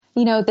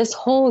This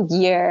whole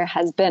year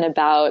has been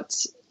about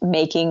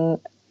making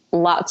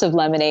lots of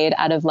lemonade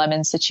out of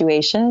lemon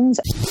situations.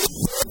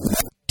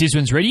 Diz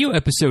Runs Radio,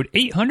 episode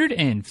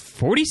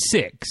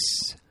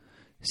 846,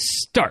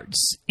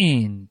 starts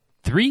in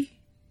 3,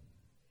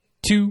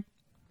 2,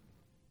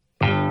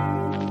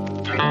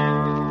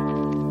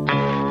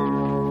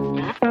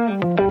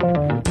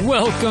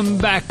 Welcome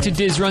back to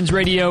Diz Runs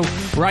Radio,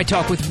 where I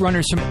talk with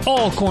runners from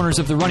all corners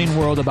of the running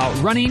world about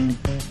running,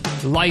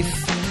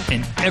 life,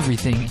 and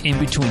everything in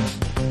between.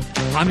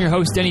 I'm your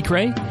host, Denny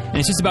Cray, and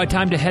it's just about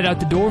time to head out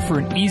the door for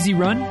an easy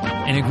run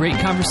and a great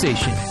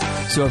conversation.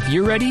 So if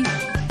you're ready,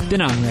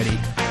 then I'm ready.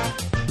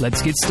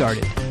 Let's get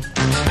started.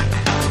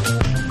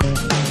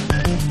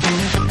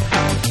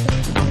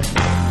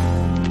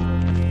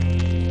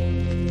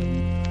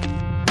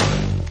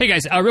 Hey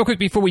guys, real quick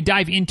before we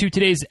dive into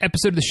today's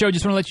episode of the show,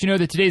 just want to let you know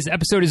that today's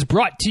episode is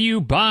brought to you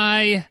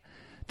by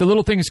the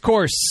Little Things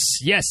course.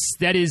 Yes,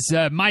 that is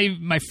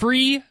my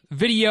free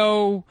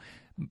video,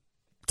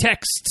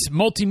 text,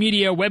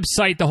 multimedia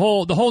website, the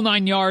whole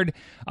 9-yard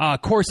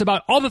course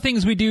about all the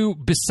things we do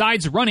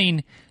besides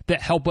running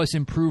that help us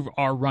improve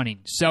our running.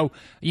 So,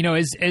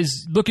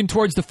 as looking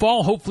towards the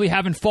fall, hopefully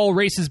having fall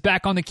races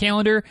back on the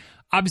calendar,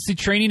 obviously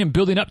training and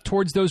building up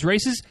towards those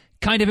races,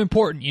 kind of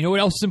important. You know what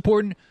else is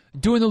important?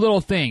 Doing the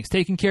little things,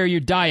 taking care of your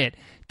diet,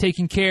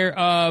 taking care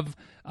of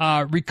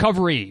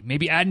recovery,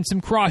 maybe adding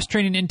some cross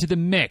training into the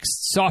mix,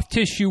 soft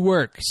tissue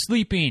work,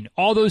 sleeping,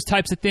 all those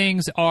types of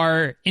things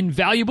are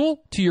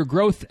invaluable to your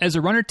growth as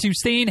a runner, to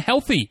staying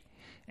healthy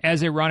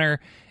as a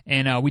runner.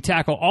 And we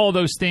tackle all of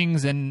those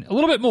things and a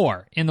little bit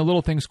more in the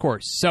Little Things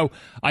course. So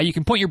you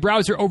can point your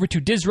browser over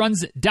to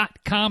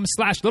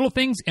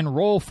dizruns.com/littlethings,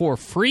 enroll for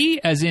free,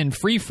 as in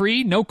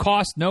free, no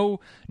cost, no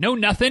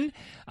nothing.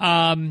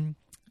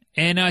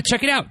 And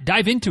check it out.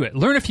 Dive into it.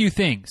 Learn a few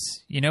things.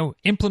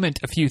 Implement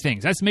a few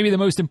things. That's maybe the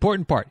most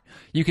important part.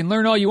 You can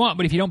learn all you want,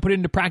 but if you don't put it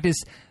into practice,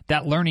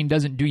 that learning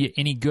doesn't do you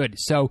any good.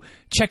 So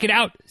check it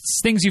out.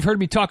 It's things you've heard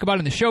me talk about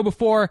in the show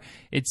before.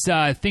 It's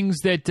things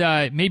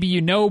that maybe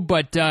you know,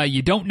 but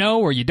you don't know,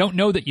 or you don't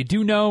know that you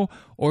do know,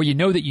 or you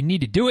know that you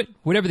need to do it.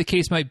 Whatever the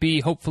case might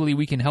be, hopefully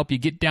we can help you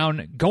get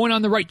going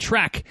on the right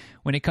track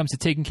when it comes to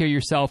taking care of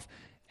yourself,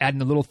 adding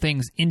the little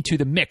things into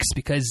the mix,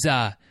 because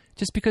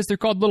just because they're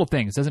called little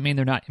things doesn't mean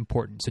they're not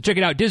important. So check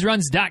it out,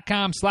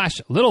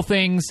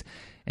 dizruns.com/littlethings.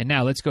 And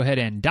now let's go ahead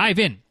and dive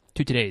in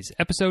to today's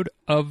episode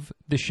of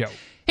the show.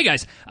 Hey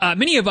guys,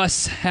 many of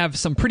us have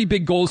some pretty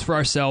big goals for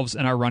ourselves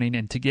and our running,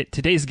 and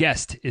today's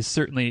guest is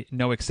certainly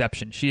no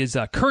exception. She is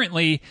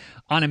currently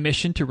on a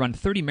mission to run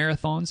 30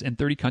 marathons in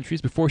 30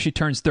 countries before she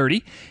turns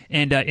 30,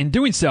 and in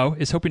doing so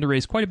is hoping to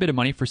raise quite a bit of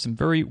money for some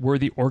very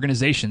worthy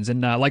organizations.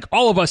 And like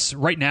all of us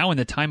right now in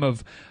the time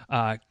of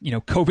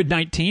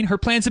COVID-19, her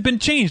plans have been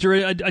changed,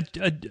 or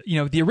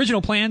the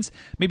original plans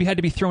maybe had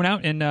to be thrown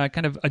out and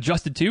kind of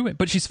adjusted to,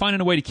 but she's finding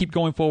a way to keep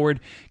going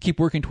forward, keep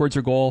working towards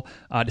her goal,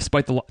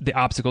 despite the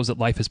obstacles that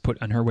life has put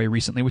on her way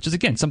recently, which is,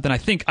 again, something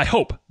I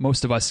hope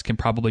most of us can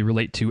probably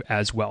relate to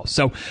as well.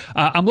 So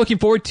I'm looking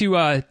forward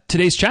to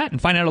today's chat and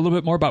find out a little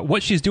bit more about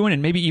what she's doing,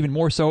 and maybe even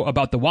more so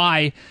about the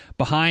why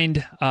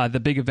behind the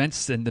big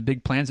events and the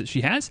big plans that she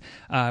has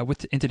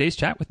in today's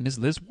chat with Ms.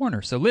 Liz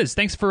Warner. So Liz,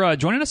 thanks for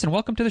joining us, and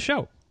welcome to the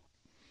show.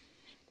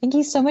 Thank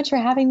you so much for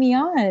having me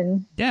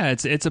on. Yeah,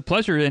 it's a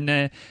pleasure,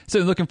 and so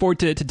looking forward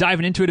to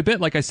diving into it a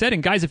bit, like I said.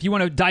 And guys, if you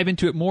want to dive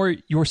into it more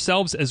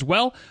yourselves as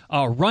well,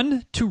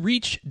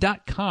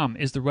 run2reach.com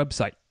is the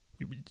website.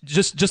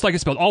 Just like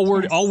it's spelled, all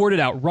worded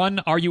out. Run,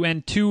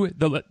 RUN, TO,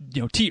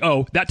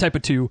 that type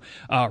of two,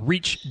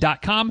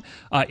 reach.com.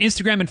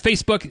 Instagram and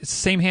Facebook,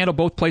 same handle,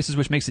 both places,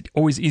 which makes it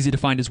always easy to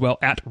find as well,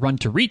 at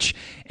Run2Reach.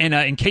 And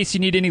in case you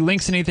need any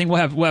links and anything, we'll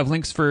have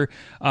links for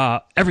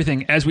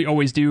everything, as we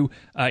always do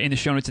in the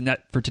show notes. And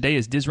that for today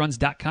is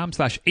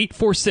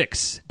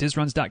dizruns.com/846.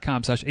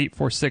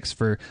 Dizruns.com/846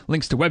 for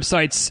links to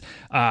websites,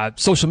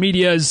 social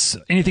medias,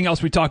 anything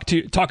else we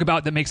talk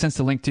about that makes sense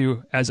to link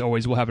to. As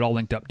always, we'll have it all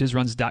linked up.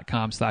 Dizruns.com/846.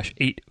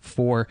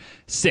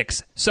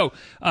 So,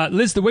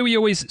 Liz, the way we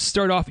always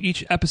start off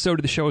each episode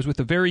of the show is with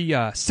a very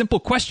simple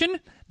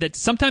question that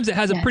sometimes it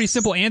has a pretty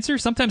simple answer.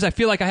 Sometimes I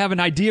feel like I have an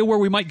idea where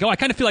we might go. I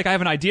kind of feel like I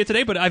have an idea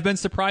today, but I've been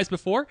surprised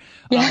before.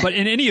 But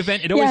in any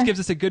event, it always gives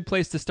us a good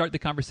place to start the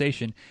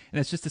conversation. And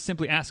it's just to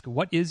simply ask,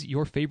 what is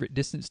your favorite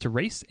distance to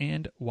race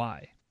and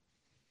why?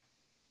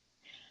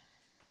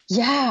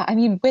 Yeah, I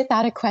mean,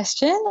 without a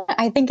question,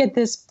 I think at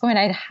this point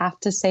I'd have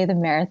to say the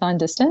marathon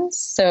distance.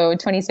 So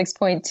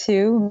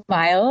 26.2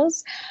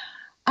 miles.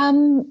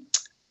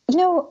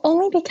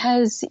 Only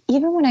because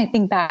even when I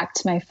think back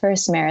to my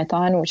first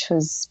marathon, which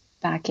was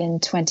back in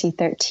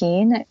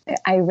 2013,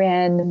 I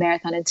ran the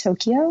marathon in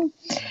Tokyo.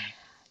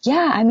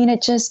 Yeah, I mean,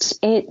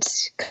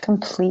 it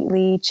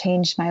completely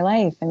changed my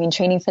life. I mean,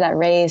 training for that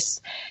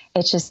race,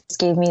 it just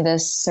gave me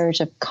this surge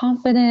of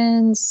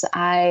confidence.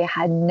 I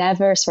had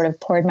never sort of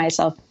poured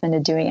myself into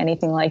doing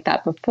anything like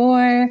that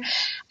before.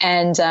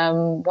 And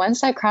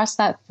once I crossed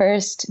that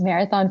first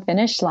marathon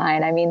finish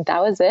line, I mean,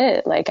 that was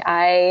it. Like,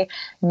 I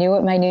knew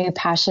what my new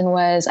passion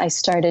was. I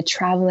started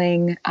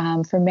traveling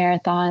for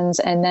marathons,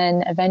 and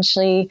then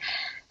eventually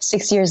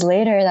 6 years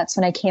later, that's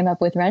when I came up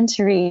with Run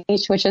to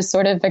Reach, which has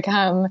sort of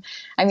become,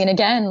 I mean,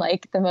 again,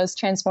 like the most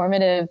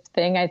transformative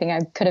thing I think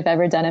I could have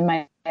ever done in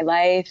my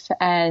life.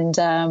 And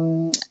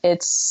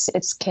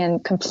it's can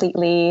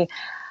completely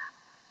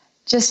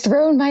just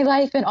thrown my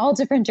life in all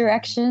different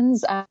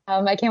directions. I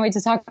can't wait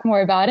to talk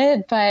more about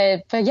it,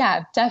 but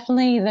yeah,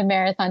 definitely the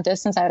marathon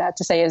distance, I would have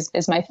to say,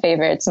 is my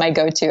favorite. It's my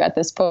go-to at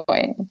this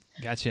point.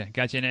 Gotcha.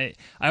 And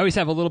I always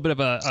have a little bit of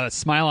a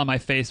smile on my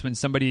face when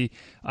somebody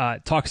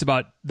talks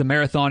about the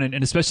marathon,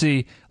 and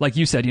especially like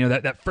you said,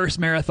 that first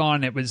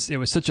marathon, it was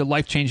such a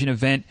life-changing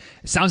event.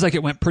 It sounds like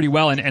it went pretty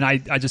well, and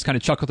I just kind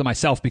of chuckled to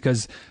myself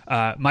because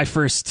my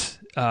first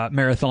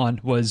marathon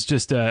was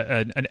just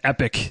an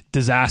epic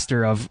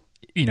disaster of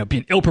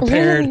being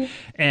ill-prepared Really?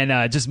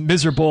 and just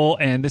miserable,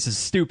 and this is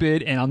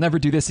stupid, and I'll never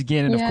do this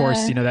again. And of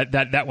course,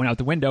 that went out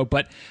the window.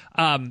 But,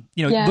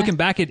 looking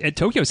back at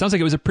Tokyo, it sounds like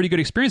it was a pretty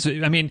good experience.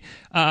 I mean,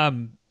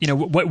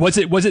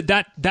 was it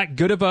that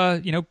good of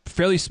a,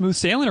 fairly smooth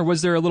sailing, or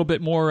was there a little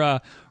bit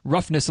more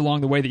roughness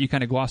along the way that you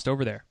kind of glossed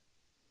over there?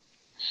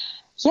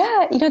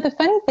 Yeah, the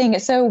funny thing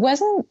is, so it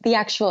wasn't the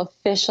actual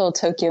official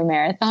Tokyo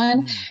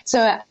Marathon.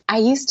 So I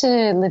used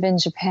to live in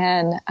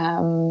Japan.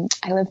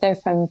 I lived there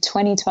from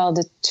 2012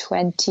 to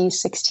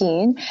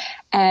 2016.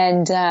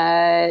 And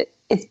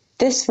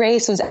this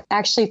race was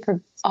actually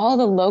for all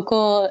the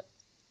local,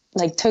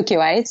 like,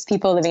 Tokyoites,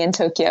 people living in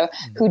Tokyo,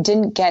 who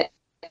didn't get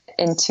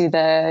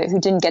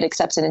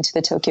accepted into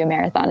the Tokyo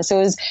Marathon. So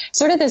it was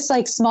sort of this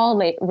like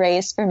small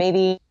race for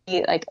maybe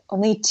like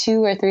only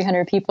 200 or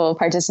 300 people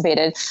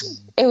participated.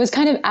 It was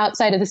kind of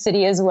outside of the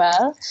city as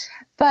well.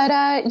 But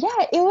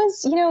yeah, it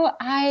was,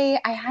 I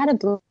had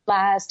a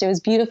blast. It was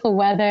beautiful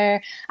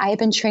weather. I had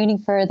been training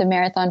for the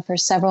marathon for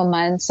several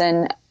months,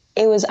 and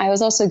I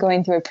was also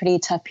going through a pretty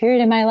tough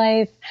period in my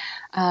life.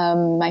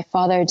 My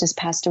father just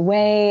passed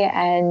away,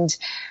 and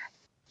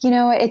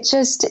there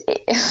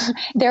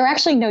were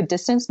actually no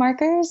distance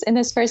markers in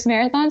this first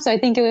marathon. So I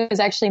think it was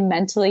actually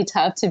mentally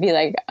tough to be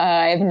like,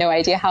 I have no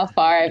idea how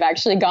far I've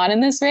actually gone in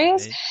this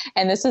race. Okay.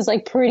 And this is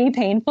like pretty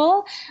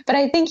painful. But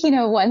I think,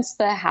 once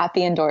the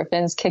happy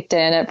endorphins kicked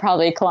in at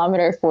probably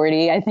kilometer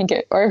 40,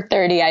 or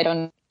 30, I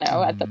don't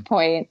know at the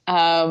point.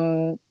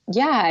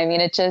 Yeah, I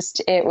mean,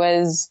 it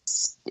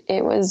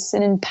was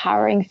an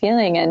empowering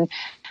feeling. And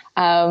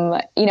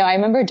I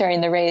remember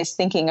during the race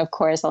thinking, of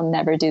course, I'll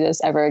never do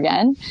this ever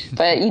again.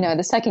 But,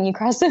 the second you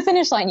cross the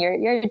finish line,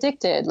 you're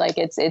addicted. Like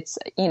it's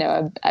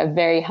a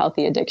very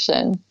healthy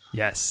addiction.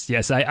 Yes,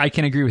 I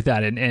can agree with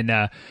that. And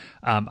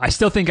I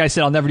still think I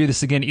said I'll never do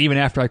this again, even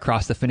after I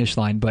crossed the finish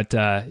line. But,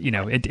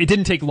 it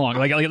didn't take long.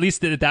 Like at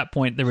least at that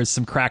point, there was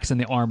some cracks in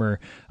the armor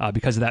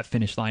because of that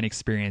finish line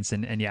experience.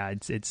 And yeah,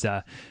 it's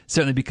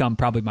certainly become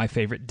probably my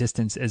favorite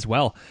distance as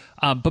well.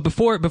 But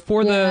before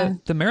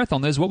the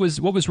marathon, Liz, what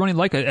was running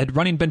like? Had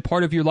running been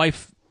part of your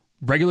life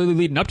regularly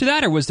leading up to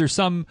that? Or was there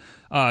some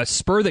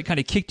spur that kind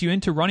of kicked you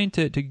into running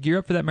to gear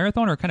up for that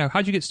marathon? Or kind of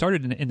how'd you get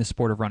started in the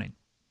sport of running?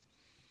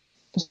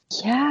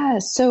 Yeah,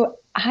 so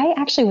I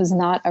actually was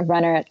not a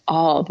runner at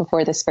all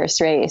before this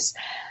first race.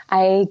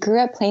 I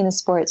grew up playing the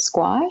sport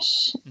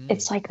squash.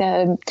 It's like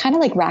kind of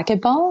like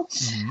racquetball.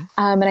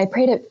 And I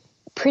played it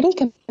pretty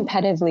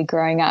competitively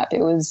growing up.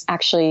 It was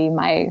actually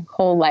my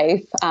whole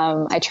life.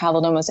 I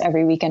traveled almost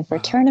every weekend for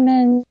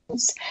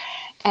tournaments.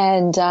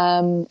 And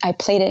I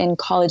played it in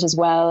college as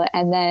well.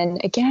 And then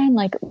again,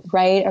 like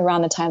right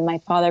around the time my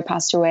father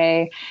passed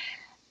away,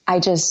 I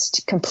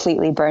just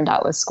completely burned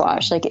out with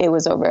squash. Like it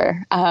was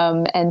over.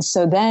 And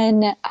so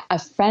then a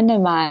friend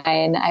of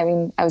mine,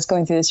 I was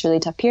going through this really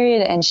tough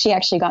period, and she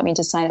actually got me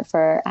to sign up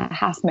for a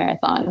half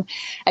marathon.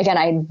 Again,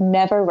 I'd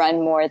never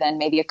run more than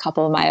maybe a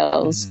couple of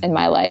miles in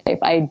my life.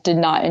 I did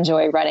not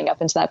enjoy running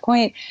up until that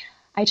point.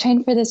 I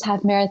trained for this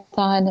half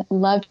marathon,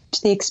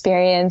 loved the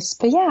experience.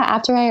 But yeah,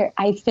 after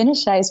I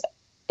finished,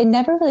 it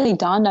never really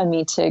dawned on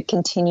me to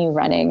continue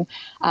running.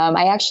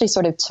 I actually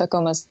sort of took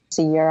almost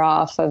a year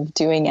off of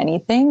doing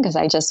anything because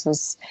I just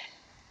was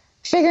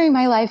figuring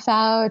my life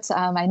out.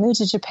 I moved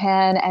to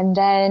Japan, and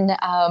then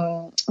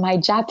my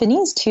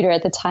Japanese tutor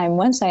at the time,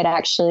 once I'd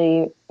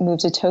actually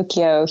moved to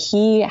Tokyo,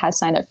 he had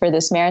signed up for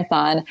this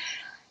marathon.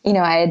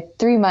 I had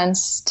 3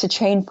 months to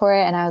train for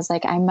it, and I was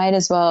like, I might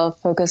as well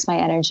focus my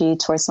energy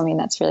towards something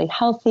that's really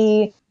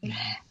healthy.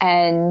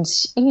 And,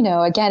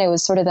 again, it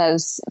was sort of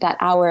that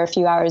hour, a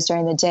few hours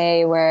during the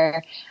day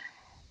where,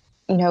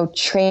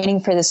 training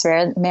for this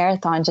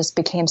marathon just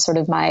became sort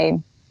of my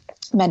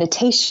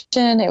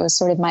meditation. It was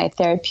sort of my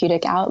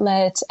therapeutic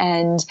outlet.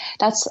 And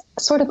that's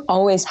sort of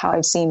always how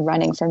I've seen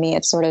running for me.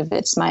 It's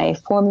my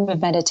form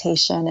of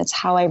meditation. It's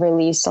how I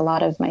release a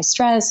lot of my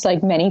stress,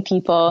 like many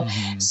people.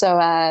 So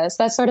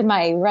that's sort of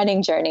my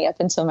running journey up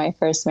until my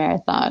first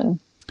marathon.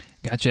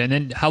 Gotcha. And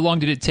then how long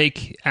did it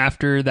take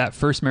after that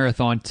first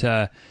marathon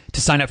to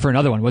sign up for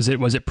another one? Was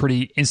it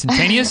pretty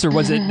instantaneous, or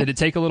did it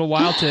take a little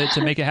while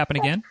to make it happen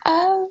again?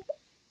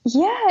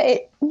 Yeah,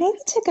 it maybe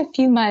took a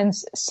few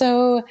months.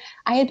 So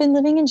I had been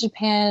living in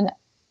Japan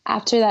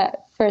after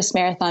that first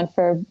marathon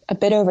for a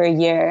bit over a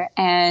year,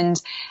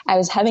 and I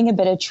was having a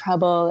bit of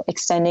trouble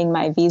extending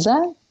my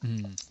visa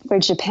for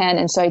Japan.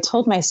 And so I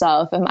told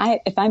myself,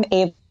 if I'm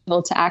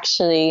able to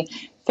actually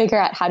figure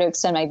out how to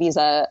extend my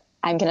visa,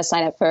 I'm going to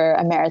sign up for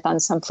a marathon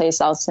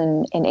someplace else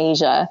in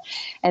Asia.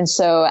 And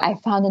so I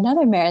found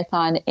another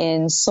marathon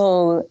in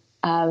Seoul,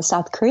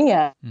 South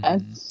Korea.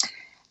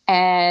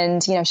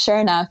 And, sure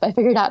enough, I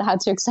figured out how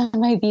to extend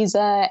my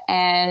visa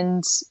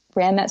and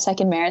ran that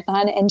second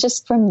marathon. And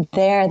just from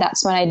there,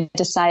 that's when I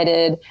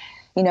decided,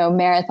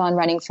 marathon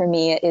running for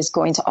me is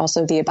going to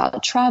also be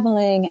about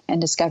traveling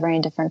and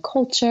discovering different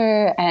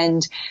culture.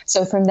 And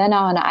so from then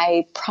on,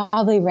 I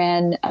probably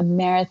ran a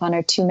marathon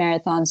or 2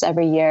 marathons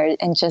every year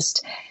and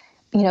just,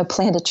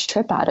 planned a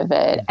trip out of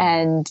it.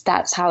 And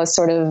that's how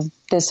sort of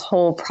this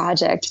whole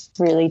project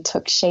really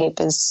took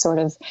shape, is sort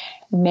of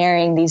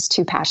marrying these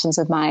two passions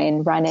of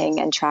mine, running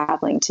and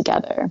traveling,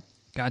 together.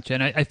 Gotcha.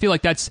 And I feel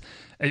like that's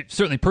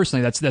certainly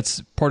personally,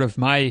 that's part of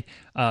my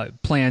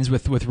plans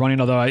with running.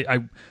 Although I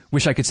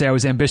wish I could say I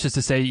was ambitious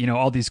to say,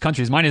 all these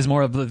countries. Mine is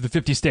more of the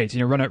 50 states,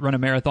 run a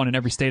marathon in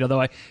every state.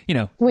 Although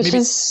which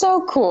is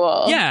so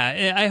cool.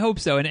 Yeah, I hope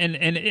so.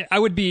 And I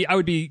would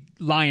be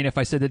lying if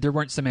I said that there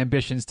weren't some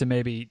ambitions to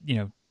maybe,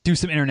 do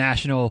some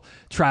international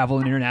travel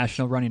and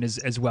international running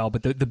as well.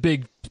 But the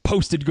big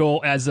posted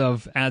goal as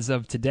of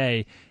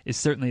today is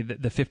certainly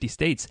the 50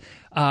 states.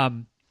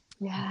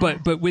 Yeah.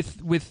 But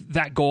with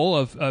that goal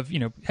of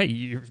hey,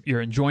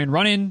 you're enjoying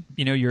running,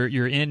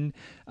 you're in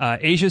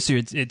Asia, so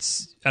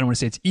it's I don't want to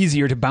say it's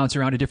easier to bounce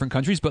around to different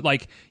countries, but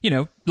like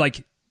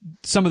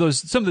some of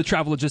the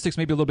travel logistics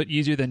may be a little bit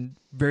easier than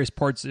various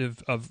parts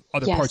of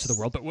other parts of the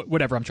world. But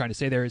whatever I'm trying to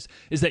say there is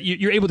that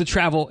you're able to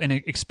travel and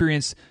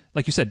experience,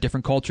 like you said,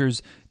 different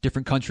cultures,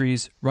 different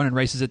countries, running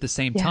races at the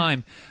same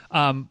time.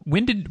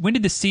 When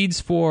did the seeds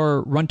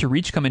for Run to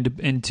Reach come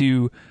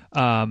into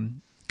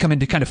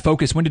kind of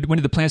focus? When did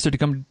the plans start to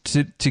come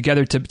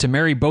together to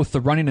marry both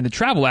the running and the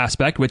travel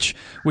aspect, which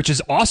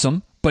is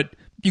awesome, but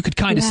you could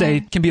kind of say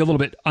can be a little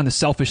bit on the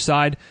selfish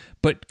side,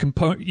 but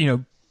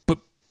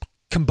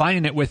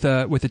combining it with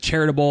a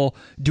charitable,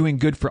 doing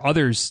good for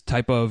others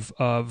type of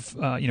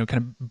kind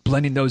of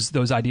blending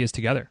those ideas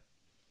together.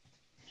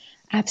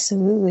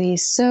 Absolutely.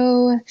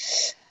 So,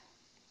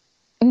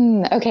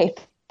 okay.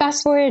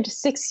 Fast forward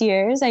 6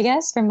 years, I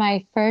guess, from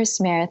my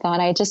first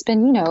marathon. I just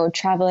been,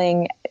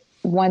 traveling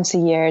once a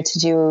year to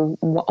do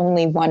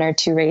only 1 or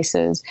 2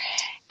 races.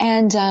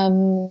 And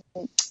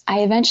I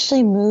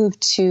eventually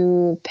moved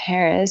to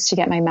Paris to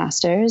get my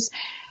master's.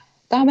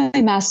 Got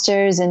my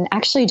master's, and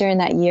actually during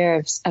that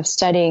year of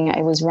studying,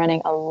 I was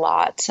running a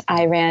lot.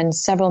 I ran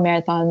several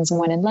marathons,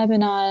 one in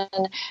Lebanon,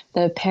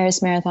 the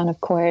Paris Marathon, of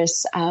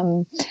course.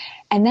 And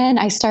then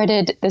I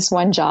started this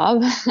one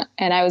job,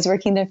 and I was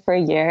working there for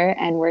a year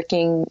and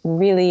working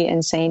really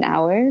insane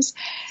hours.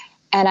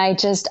 And I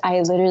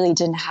literally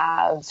didn't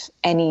have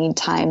any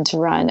time to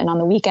run. And on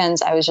the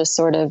weekends, I was just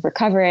sort of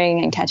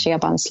recovering and catching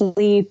up on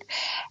sleep.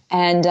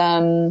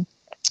 And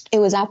it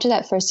was after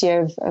that first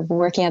year of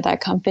working at that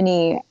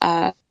company,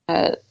 I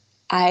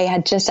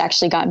had just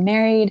actually got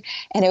married,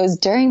 and it was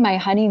during my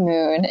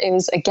honeymoon. It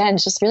was, again,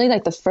 just really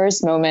like the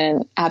first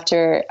moment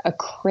after a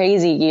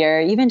crazy year,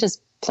 even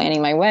just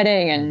planning my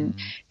wedding and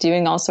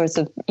doing all sorts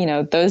of,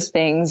 those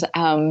things.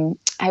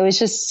 I was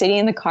just sitting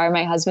in the car.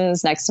 My husband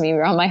was next to me. We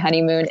were on my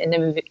honeymoon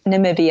in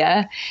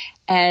Namibia.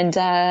 And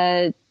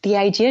the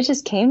idea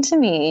just came to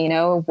me,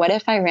 what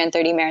if I ran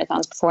 30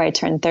 marathons before I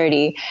turned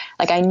 30?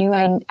 Like, I knew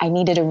I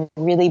needed a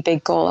really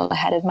big goal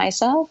ahead of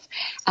myself.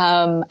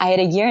 I had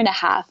a year and a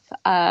half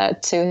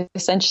to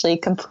essentially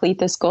complete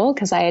this goal,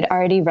 because I had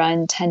already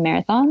run 10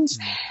 marathons.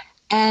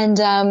 And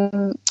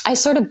I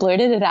sort of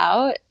blurted it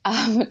out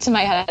to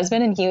my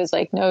husband, and he was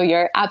like, no,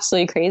 you're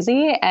absolutely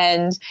crazy.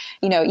 And,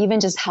 even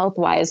just health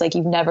wise, like,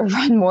 you've never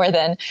run more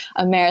than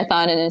a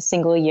marathon in a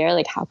single year.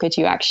 Like, how could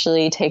you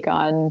actually take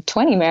on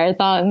 20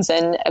 marathons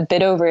in a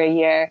bit over a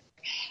year?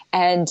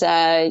 And,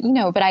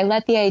 but I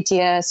let the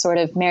idea sort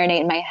of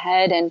marinate in my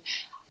head. And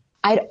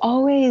I'd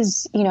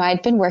always,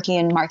 I'd been working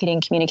in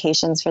marketing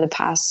communications for the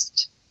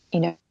past,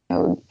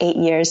 8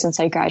 years since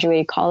I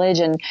graduated college.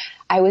 And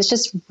I was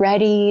just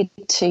ready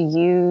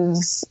to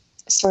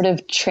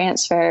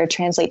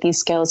translate these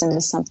skills into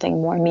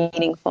something more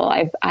meaningful.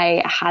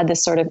 I had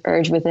this sort of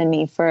urge within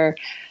me for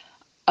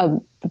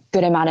a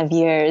good amount of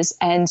years.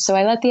 And so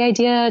I let the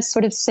idea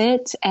sort of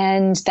sit.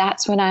 And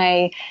that's when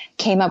I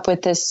came up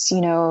with this,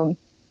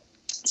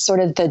 sort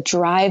of the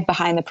drive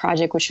behind the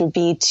project, which would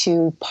be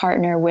to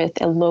partner with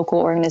a local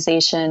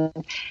organization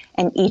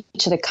in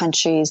each of the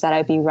countries that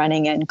I'd be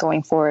running in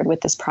going forward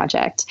with this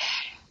project.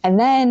 And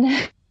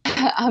then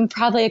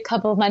probably a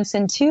couple of months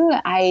into,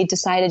 I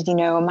decided,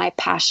 my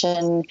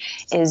passion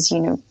is,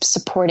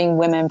 supporting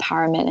women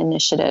empowerment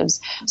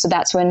initiatives. So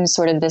that's when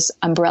sort of this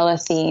umbrella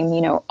theme,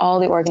 all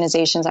the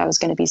organizations I was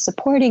going to be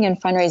supporting and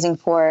fundraising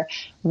for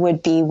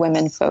would be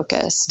women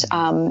focused.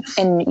 And,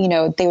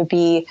 they would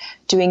be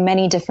doing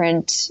many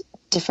different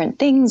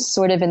things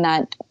sort of in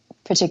that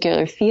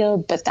particular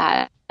field, but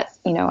that,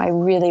 I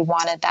really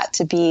wanted that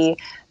to be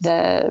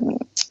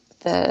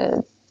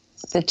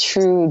the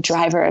true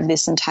driver of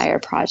this entire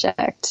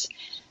project.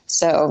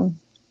 So.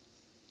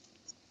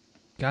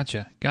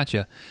 Gotcha.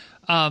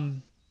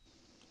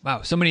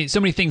 Wow. So many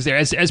things there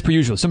as per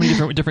usual, so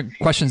many different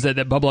questions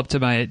that bubble up to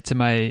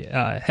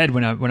my head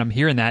when I'm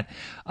hearing that.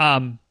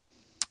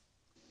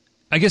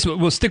 I guess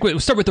we'll start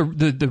with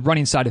the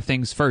running side of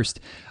things first.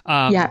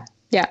 Yeah.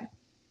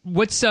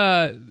 What's,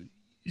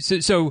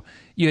 so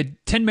you had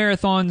 10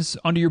 marathons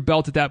under your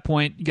belt at that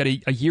point. You got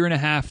a year and a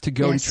half to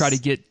go to try to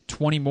get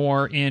 20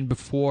 more in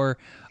before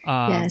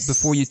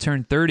you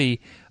turn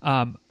 30.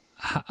 How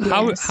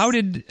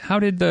did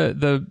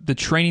the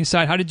training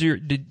side, how did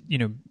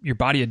your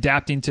body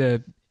adapting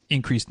to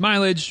increased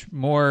mileage,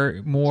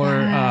 more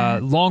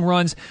long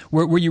runs?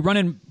 Were you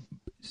running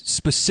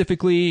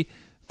specifically,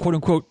 quote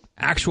unquote,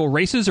 actual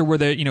races, or were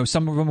there,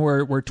 some of them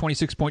were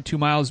 26.2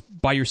 miles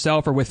by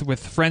yourself or with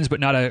friends, but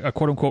not a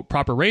quote unquote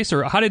proper race?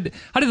 Or how did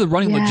the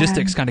running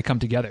logistics kind of come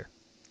together?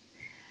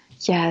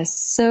 Yes.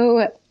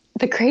 So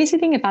the crazy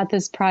thing about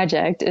this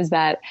project is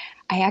that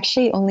I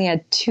actually only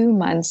had 2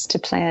 months to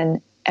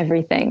plan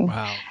everything.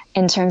 Wow.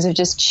 In terms of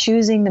just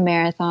choosing the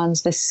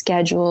marathons, the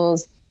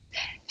schedules,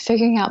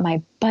 figuring out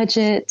my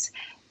budget,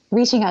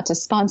 reaching out to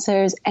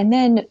sponsors, and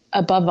then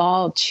above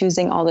all,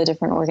 choosing all the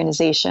different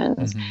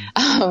organizations.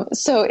 Mm-hmm.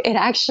 So it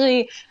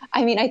actually,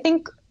 I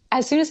think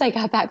as soon as I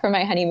got back from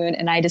my honeymoon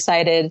and I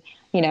decided,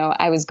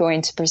 I was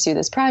going to pursue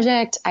this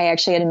project, I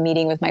actually had a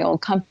meeting with my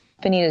old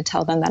company to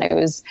tell them that I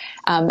was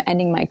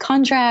ending my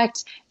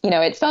contract.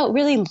 It felt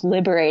really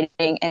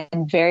liberating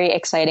and very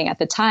exciting at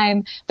the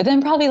time. But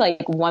then probably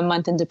 1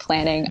 month into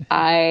planning,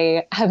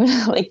 I have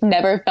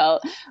never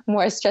felt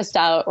more stressed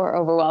out or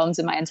overwhelmed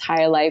in my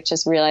entire life,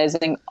 just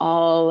realizing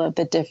all of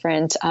the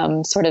different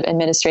sort of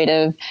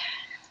administrative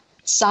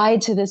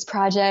side to this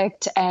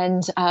project.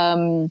 And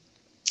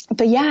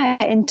but yeah,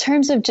 in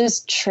terms of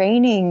just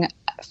training,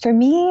 for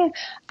me,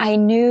 I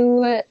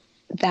knew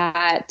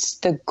that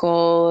the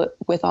goal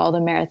with all the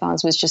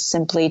marathons was just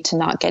simply to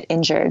not get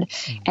injured.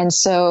 Mm-hmm. And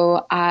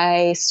so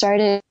I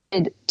started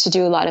to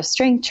do a lot of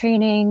strength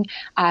training.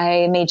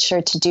 I made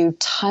sure to do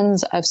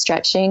tons of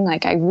stretching.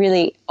 I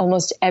really,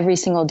 almost every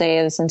single day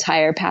of this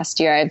entire past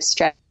year, I've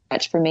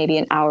stretched for maybe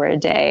an hour a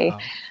day.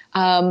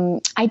 Wow.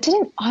 I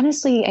didn't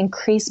honestly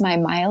increase my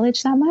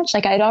mileage that much.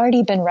 I'd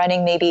already been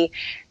running maybe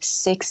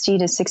 60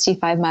 to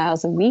 65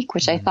 miles a week,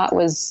 which I thought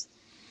was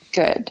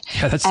good.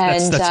 Yeah, that's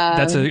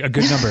a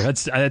good number.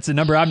 That's a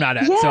number I'm not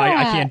at, so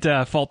I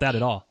can't fault that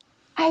at all.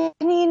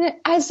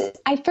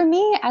 For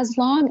me, as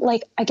long,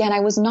 again, I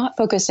was not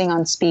focusing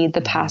on speed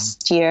the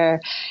past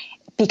year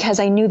because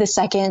I knew the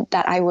second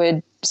that I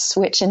would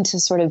switch into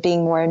sort of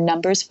being more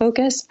numbers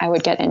focused, I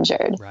would get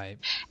injured. Right.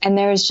 And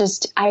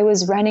I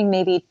was running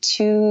maybe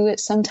 2,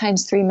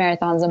 sometimes 3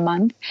 marathons a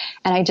month,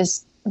 and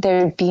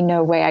there'd be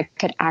no way I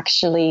could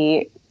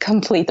actually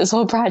complete this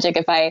whole project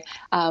if I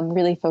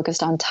really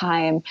focused on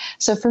time.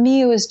 So for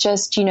me, it was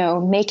just,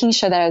 making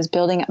sure that I was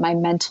building up my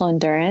mental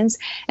endurance.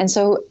 And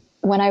so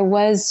when I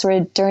was sort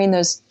of during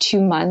those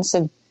 2 months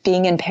of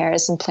being in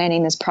Paris and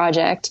planning this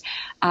project,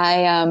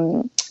 I,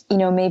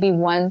 maybe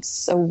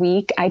once a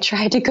week, I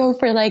tried to go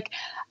for a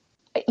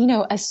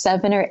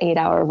 7 or 8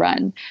 hour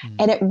run. Mm.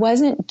 And it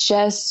wasn't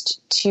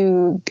just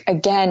to,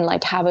 again,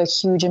 have a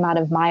huge amount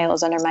of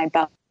miles under my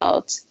belt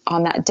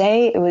on that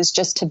day. It was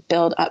just to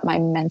build up my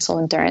mental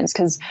endurance,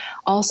 because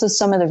also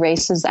some of the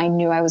races I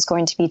knew I was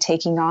going to be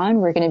taking on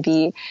were going to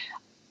be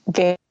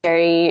very,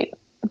 very,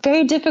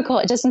 very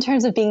difficult, just in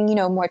terms of being,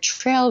 more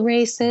trail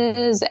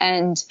races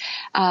and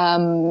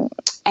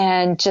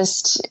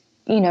just,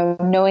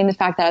 knowing the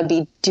fact that I'd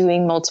be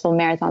doing multiple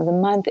marathons a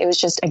month. It was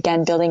just,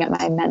 again, building up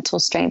my mental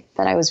strength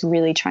that I was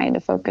really trying to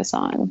focus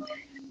on.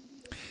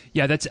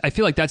 Yeah, I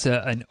feel like that's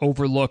an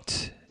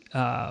overlooked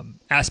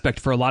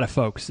aspect for a lot of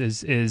folks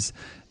is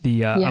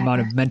the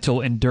amount of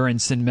mental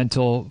endurance and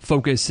mental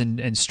focus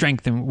and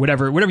strength and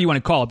whatever you want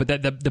to call it, but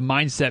that the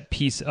mindset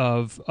piece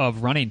of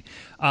running.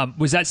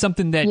 Was that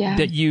something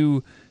that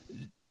you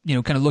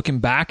kind of looking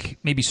back,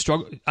 maybe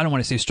I don't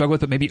want to say struggle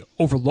with, but maybe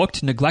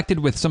overlooked, neglected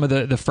with some of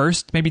the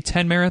first maybe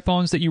 10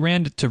 marathons that you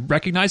ran to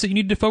recognize that you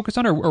needed to focus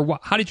on? Or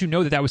how did you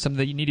know that was something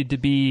that you needed to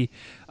be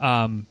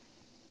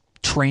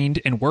trained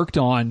and worked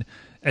on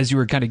as you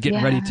were kind of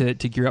getting ready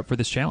to gear up for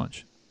this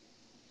challenge?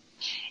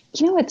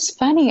 It's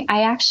funny.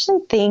 I actually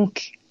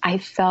think I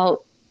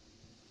felt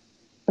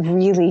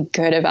really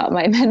good about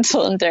my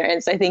mental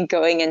endurance, I think,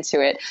 going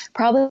into it,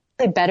 probably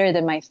better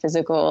than my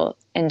physical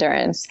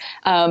endurance.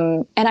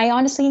 And I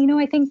honestly,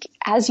 I think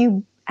as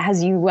you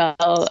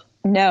well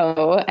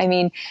know, I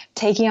mean,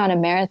 taking on a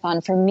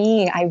marathon for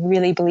me, I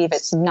really believe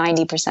it's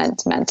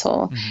 90%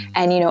 mental. Mm-hmm.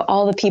 And,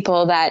 all the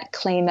people that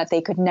claim that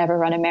they could never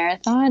run a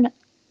marathon,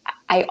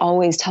 I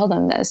always tell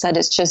them this, that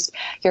it's just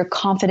your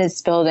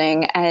confidence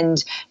building,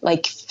 and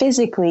like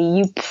physically,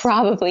 you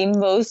probably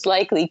most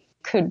likely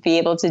could be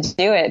able to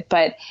do it.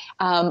 But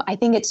I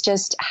think it's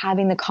just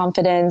having the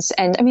confidence.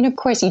 And I mean, of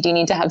course, you do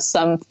need to have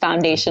some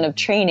foundation of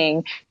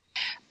training.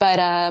 But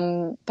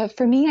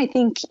for me, I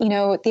think,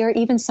 there are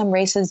even some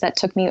races that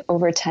took me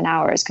over 10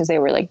 hours because they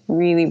were like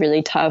really,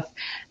 really tough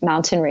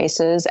mountain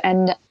races.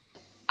 And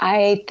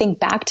I think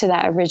back to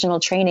that original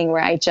training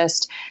where I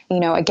just,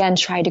 again,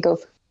 tried to go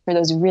for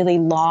those really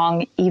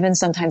long, even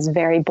sometimes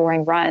very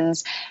boring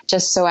runs,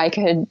 just so I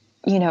could,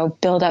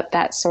 build up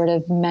that sort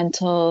of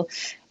mental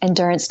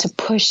endurance to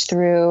push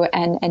through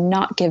and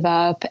not give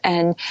up.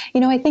 And,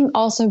 I think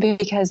also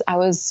because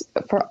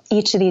for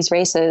each of these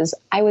races,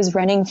 I was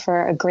running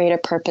for a greater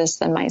purpose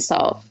than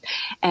myself.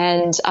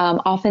 And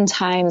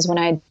oftentimes when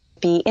I'd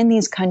be in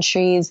these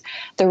countries,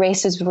 the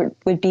races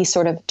would be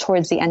sort of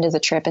towards the end of the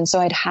trip. And so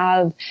I'd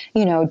have,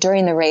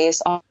 during the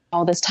race,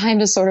 all this time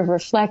to sort of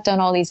reflect on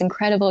all these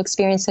incredible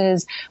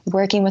experiences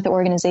working with the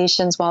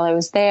organizations while I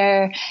was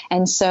there.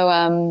 And so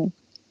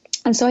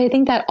I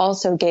think that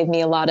also gave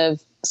me a lot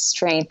of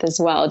strength as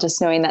well,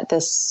 just knowing that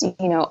this,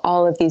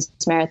 all of these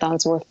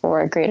marathons were for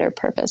a greater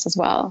purpose as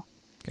well.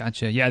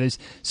 Gotcha. Yeah, there's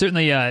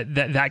certainly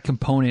that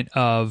component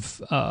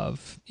of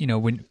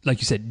when, like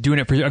you said, doing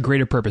it for a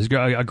greater purpose,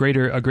 a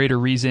greater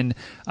reason,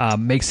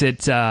 makes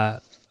it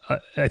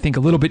I think a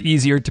little bit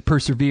easier to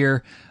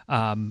persevere.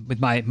 With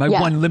my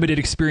one limited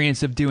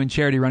experience of doing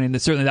charity running,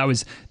 that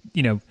was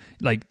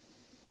like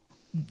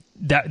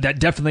that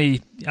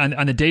definitely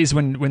on the days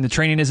when the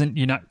training isn't,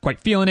 you're not quite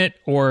feeling it,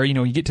 or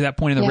you get to that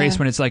point in the race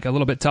when it's like a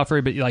little bit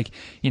tougher, but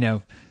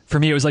for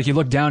me, it was like you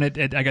look down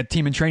at I got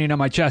team and training on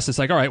my chest. It's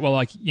like, all right, well,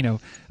 like,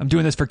 I'm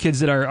doing this for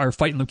kids that are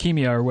fighting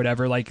leukemia or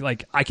whatever. Like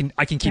I can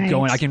keep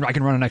going. I can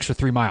run an extra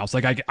 3 miles.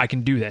 Like I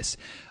can do this.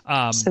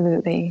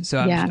 Absolutely. So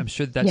I'm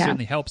sure that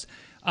certainly helps.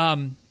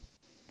 From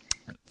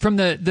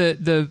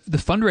the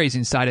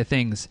fundraising side of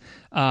things,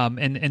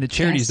 and the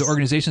charities, the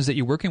organizations that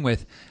you're working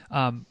with,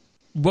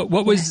 what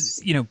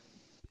was,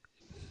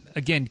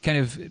 again, kind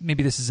of,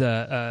 maybe this is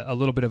a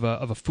little bit of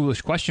a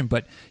foolish question,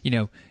 but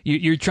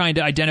you're trying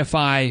to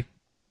identify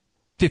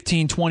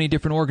 15, 20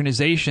 different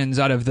organizations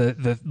out of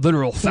the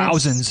literal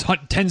thousands,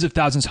 tens of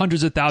thousands,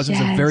 hundreds of thousands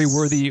of very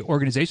worthy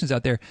organizations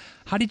out there.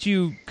 How did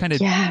you kind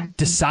of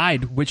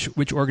decide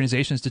which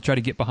organizations to try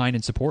to get behind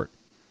and support?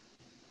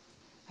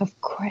 Of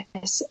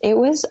course, it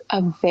was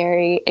a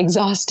very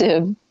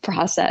exhaustive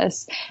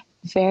process,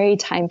 very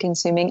time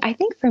consuming. I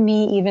think for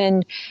me,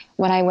 even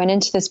when I went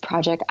into this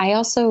project, I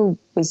also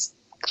was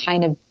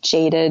kind of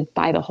jaded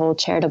by the whole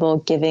charitable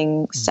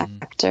giving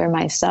sector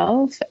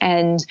myself.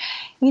 And,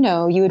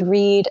 you would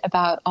read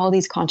about all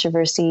these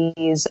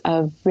controversies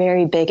of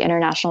very big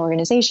international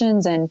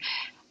organizations. And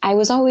I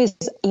was always,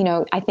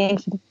 I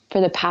think for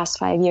the past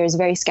 5 years,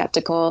 very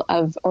skeptical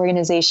of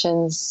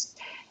organizations,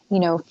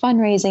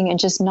 fundraising and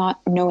just not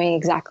knowing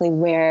exactly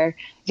where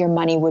your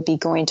money would be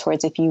going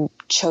towards if you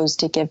chose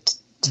to give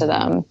to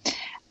them.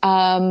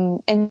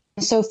 And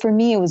so for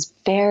me, it was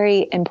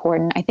very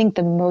important. I think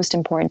the most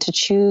important to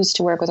choose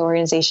to work with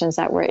organizations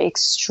that were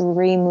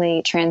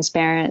extremely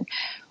transparent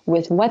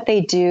with what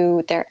they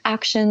do, their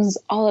actions,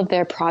 all of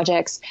their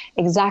projects,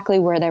 exactly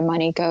where their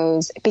money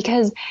goes.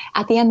 Because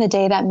at the end of the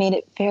day, that made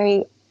it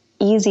very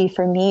easy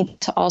for me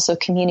to also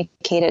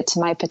communicate it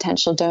to my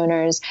potential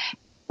donors.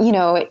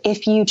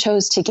 If you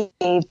chose to give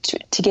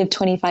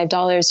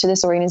 $25 to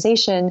this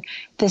organization,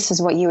 this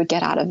is what you would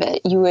get out of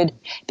it. You would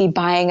be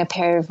buying a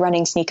pair of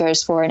running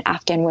sneakers for an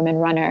Afghan women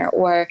runner,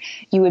 or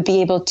you would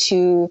be able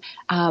to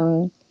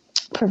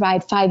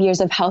provide 5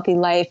 years of healthy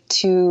life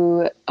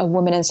to a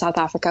woman in South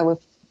Africa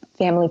with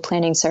family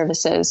planning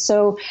services.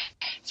 So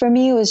for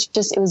me, it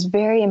was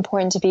very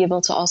important to be able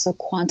to also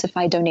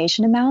quantify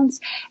donation amounts.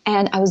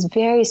 And I was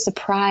very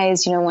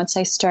surprised, once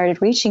I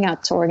started reaching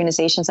out to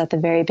organizations at the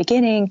very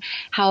beginning,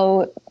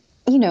 how,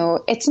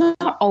 it's not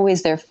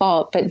always their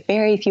fault, but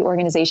very few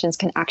organizations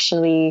can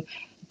actually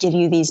give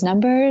you these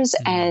numbers.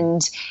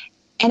 And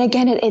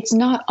again, it's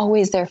not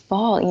always their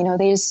fault.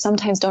 They just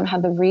sometimes don't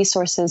have the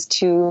resources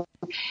to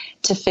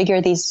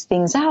figure these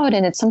things out.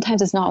 And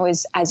sometimes it's not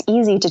always as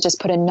easy to just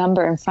put a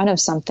number in front of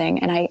something.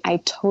 And I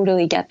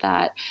totally get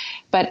that.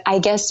 But I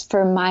guess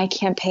for my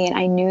campaign,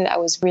 I knew that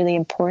was really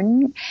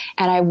important.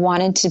 And I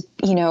wanted to,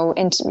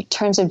 in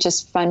terms of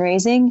just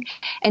fundraising,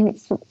 and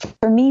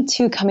for me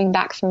too, coming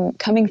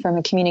from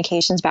a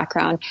communications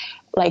background,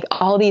 like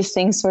all these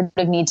things sort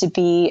of need to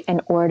be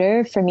in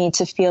order for me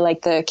to feel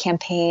like the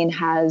campaign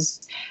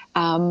has,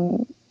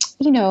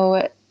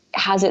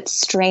 has its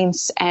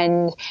strengths,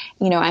 and,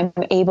 I'm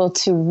able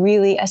to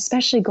really,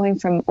 especially going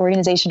from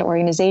organization to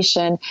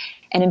organization,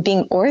 and in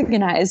being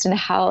organized and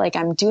how like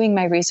I'm doing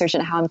my research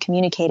and how I'm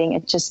communicating,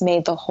 it just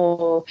made the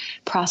whole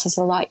process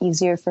a lot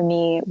easier for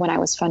me when I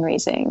was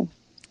fundraising.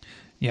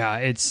 Yeah,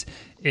 it's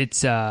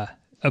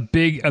a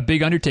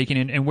big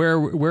undertaking. And where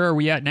are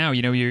we at now?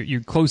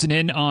 You're closing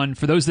in on,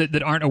 for those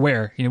that aren't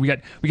aware, we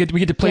get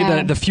to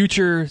play the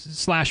future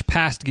 /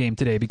 past game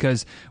today,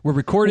 because we're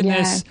recording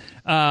this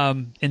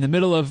in the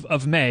middle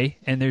of May,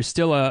 and there's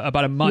still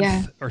about a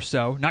month or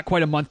so, not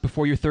quite a month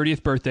before your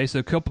 30th birthday. So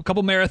a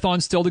couple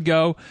marathons still to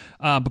go.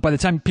 But by the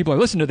time people are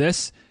listening to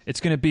this, it's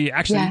going to be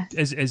actually,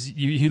 as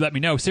you let me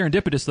know,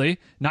 serendipitously,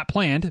 not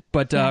planned,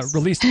 but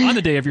released on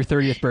the day of your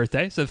 30th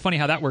birthday. So funny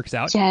how that works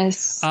out. Yes.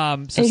 So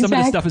exactly. Some of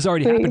this stuff has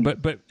already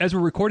happened, but as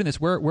we're recording this,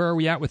 where are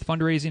we at with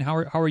fundraising?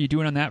 How are you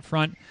doing on that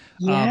front?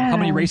 How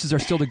many races are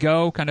still to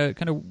go? Kind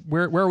of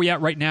where are we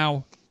at right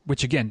now?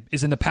 Which again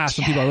is in the past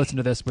when people are listening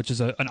to this, which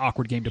is an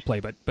awkward game to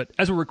play. But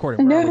as we're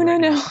recording,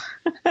 no.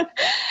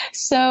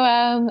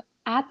 So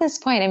at this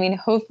point, I mean,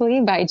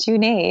 hopefully by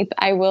June 8th,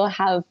 I will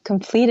have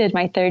completed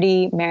my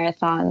 30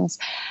 marathons.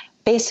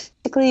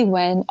 Basically,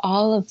 when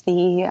all of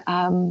the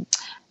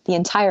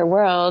entire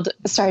world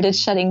started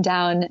shutting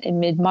down in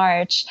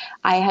mid-March,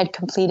 I had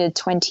completed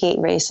 28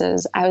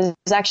 races. I was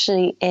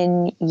actually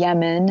in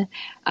Yemen.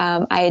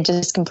 I had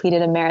just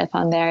completed a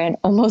marathon there and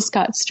almost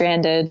got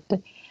stranded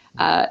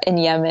in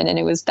Yemen,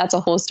 and that's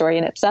a whole story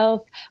in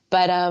itself.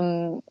 But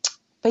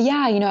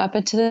yeah, up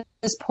until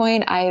this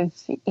point, I've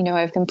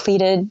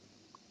completed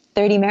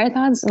 30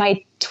 marathons.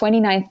 My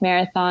 29th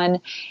marathon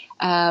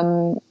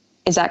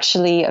is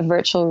actually a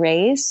virtual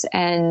race,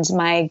 and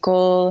my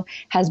goal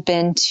has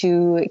been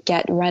to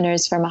get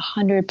runners from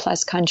 100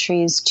 plus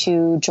countries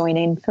to join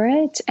in for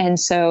it. And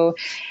so,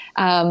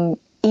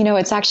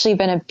 it's actually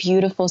been a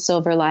beautiful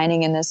silver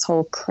lining in this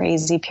whole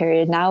crazy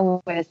period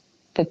now with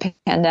the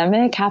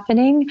pandemic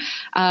happening.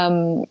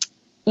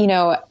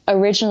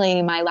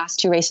 Originally my last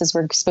two races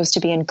were supposed to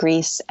be in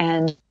Greece,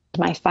 and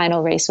my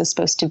final race was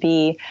supposed to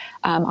be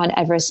on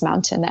Everest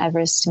Mountain, the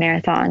Everest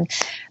Marathon.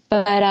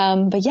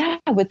 But yeah,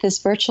 with this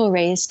virtual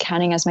race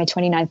counting as my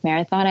 29th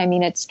marathon, I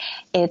mean,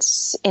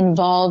 it's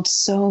involved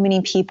so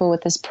many people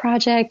with this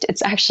project.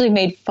 It's actually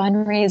made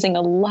fundraising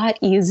a lot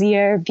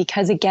easier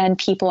because, again,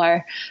 people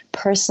are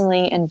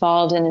personally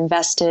involved and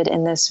invested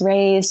in this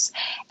race.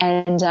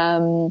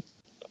 And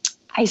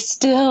I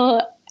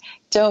still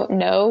don't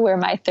know where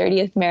my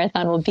 30th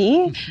marathon will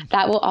be.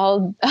 That will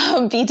all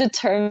be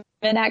determined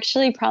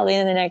actually probably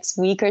in the next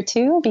week or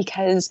two,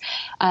 because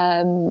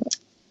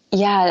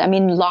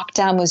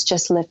lockdown was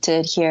just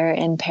lifted here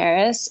in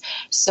Paris.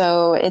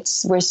 So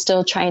we're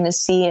still trying to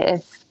see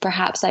if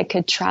perhaps I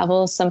could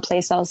travel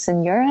someplace else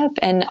in Europe,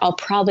 and I'll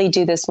probably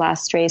do this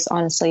last race,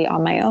 honestly,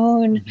 on my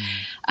own.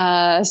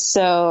 Mm-hmm.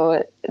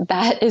 So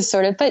that is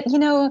sort of, but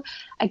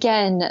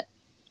again,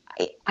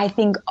 I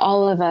think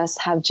all of us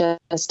have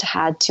just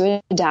had to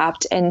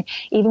adapt. And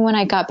even when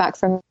I got back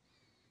from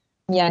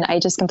Yen, I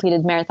just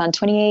completed Marathon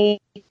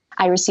 28.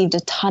 I received a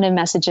ton of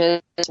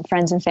messages from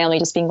friends and family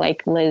just being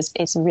like, Liz,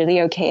 it's really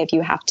okay if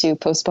you have to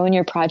postpone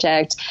your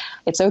project.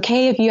 It's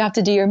okay if you have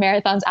to do your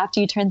marathons after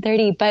you turn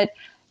 30. But,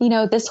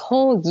 this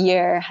whole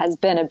year has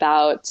been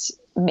about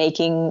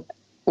making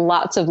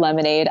lots of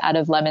lemonade out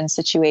of lemon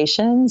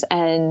situations.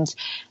 And,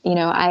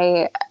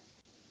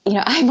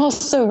 I'm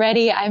also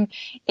ready.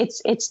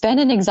 It's been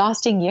an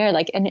exhausting year,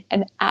 like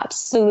an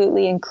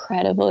absolutely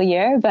incredible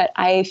year, but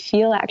I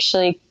feel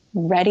actually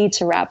ready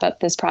to wrap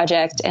up this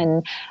project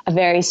in a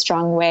very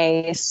strong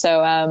way.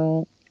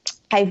 So,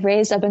 I've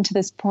raised up until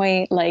this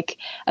point, like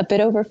a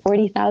bit over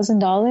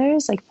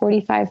 $40,000, like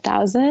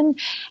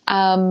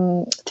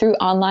 $45,000, through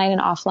online and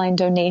offline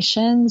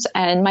donations.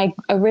 And my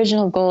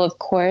original goal, of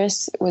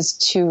course, was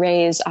to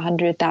raise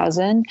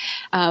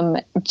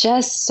 $100,000,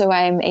 just so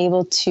I'm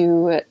able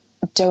to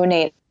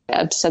donate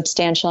a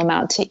substantial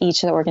amount to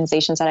each of the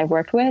organizations that I've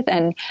worked with.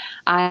 And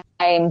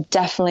I'm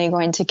definitely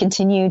going to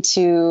continue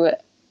to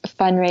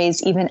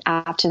fundraise even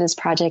after this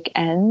project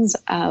ends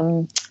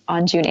on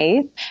June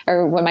 8th,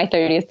 or when my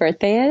 30th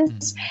birthday is.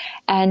 Mm-hmm.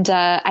 And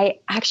I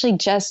actually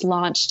just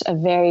launched a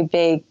very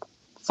big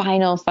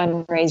final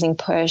fundraising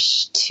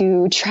push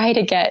to try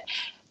to get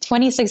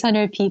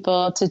 2,600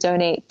 people to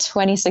donate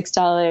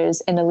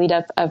 $26 in the lead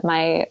up of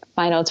my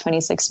final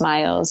 26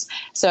 miles.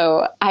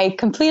 So I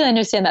completely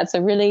understand it's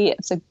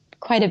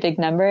quite a big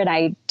number, and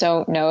I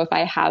don't know if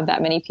I have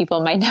that many people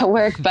in my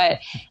network. But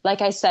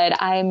like I said,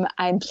 I'm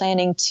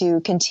planning to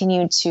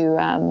continue to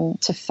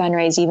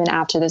fundraise even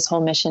after this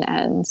whole mission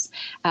ends.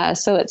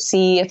 So let's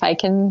see if I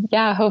can,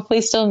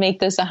 hopefully still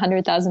make this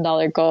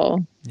 $100,000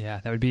 goal.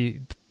 Yeah, that would be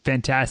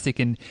fantastic.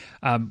 And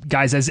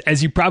guys,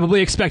 as you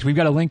probably expect, we've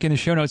got a link in the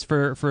show notes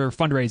for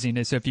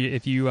fundraising. So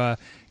if you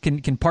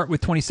can part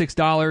with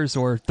 $26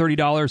 or $30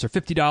 or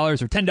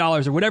 $50 or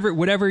 $10 or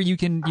whatever you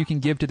can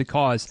give to the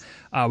cause,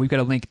 we've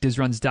got a link,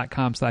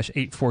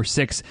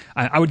 dizruns.com/846.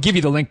 I would give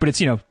you the link, but it's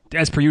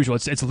as per usual,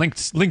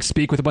 it's link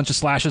speak with a bunch of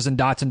slashes and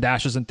dots and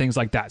dashes and things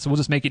like that. So we'll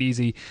just make it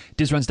easy.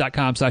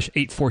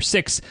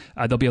 dizruns.com/846.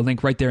 There'll be a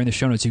link right there in the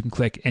show notes. You can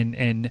click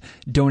and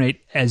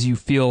donate as you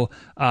feel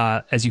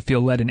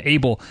led and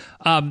able.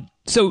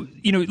 So,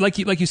 like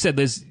you said,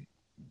 Liz,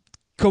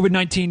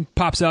 COVID-19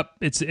 pops up.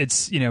 It's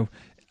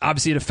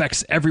obviously it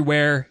affects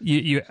everywhere.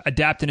 You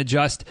adapt and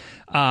adjust,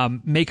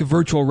 make a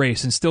virtual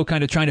race, and still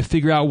kind of trying to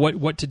figure out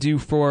what to do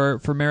for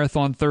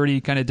Marathon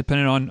 30, kind of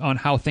depending on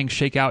how things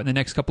shake out in the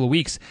next couple of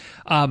weeks.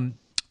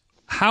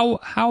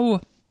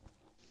 How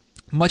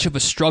much of a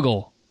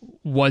struggle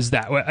was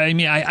that? I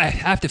mean, I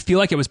have to feel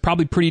like it was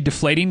probably pretty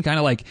deflating, kind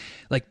of like,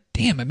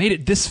 damn, I made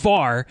it this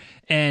far,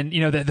 and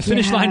the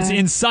finish line's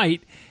in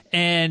sight.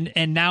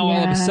 And now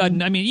all of a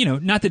sudden, I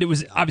mean, not that it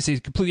was obviously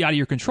completely out of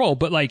your control,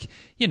 but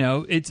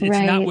it's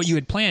right. not what you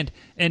had planned.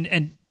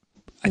 And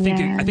I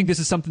think this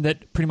is something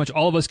that pretty much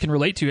all of us can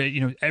relate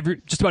to.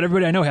 Just about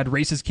everybody I know had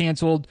races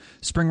canceled,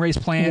 spring race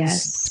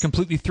plans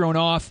completely thrown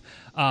off,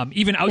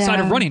 even outside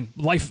of running,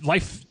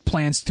 life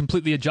plans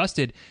completely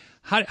adjusted.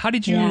 How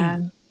did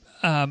you?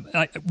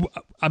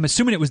 I'm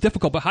assuming it was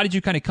difficult, but how did you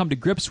kind of come to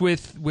grips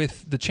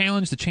with the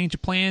challenge, the change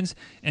of plans,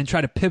 and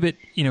try to pivot,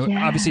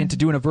 obviously into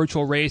doing a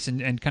virtual race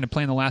and kind of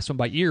playing the last one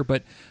by ear?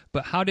 But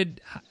how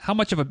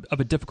much of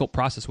a difficult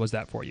process was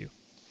that for you?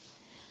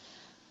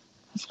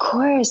 Of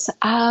course.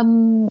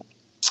 Like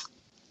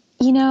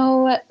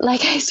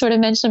I sort of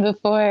mentioned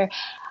before,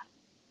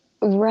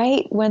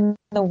 right when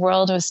the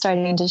world was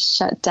starting to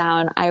shut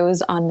down, I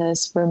was on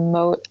this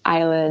remote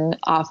island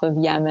off of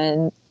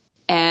Yemen,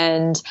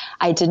 and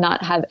I did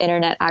not have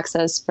internet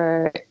access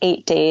for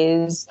 8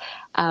 days.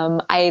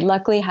 I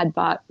luckily had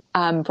brought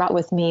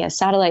with me a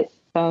satellite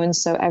phone.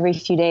 So every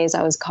few days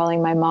I was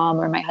calling my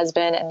mom or my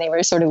husband, and they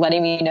were sort of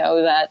letting me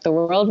know that the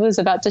world was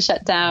about to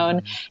shut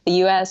down. The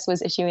US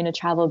was issuing a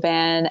travel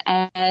ban.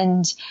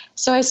 And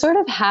so I sort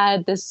of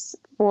had this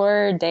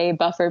 4-day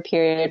buffer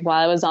period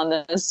while I was on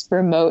this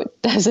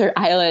remote desert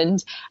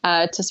island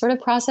to sort of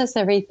process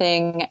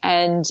everything.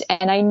 And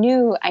I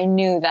knew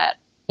that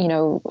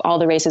all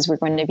the races were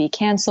going to be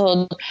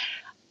canceled.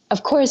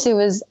 Of course, it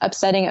was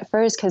upsetting at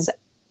first because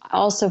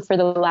also for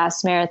the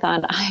last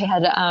marathon, I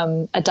had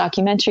a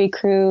documentary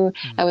crew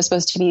that was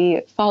supposed to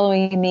be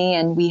following me,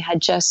 and we had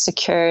just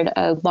secured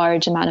a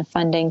large amount of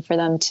funding for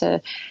them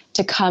to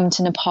come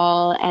to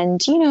Nepal.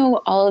 And,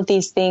 all of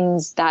these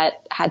things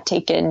that had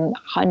taken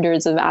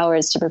hundreds of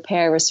hours to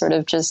prepare were sort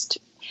of just,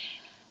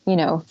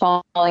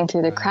 falling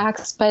through the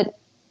cracks. But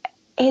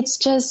it's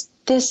just,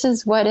 this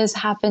is what has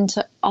happened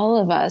to all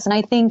of us. And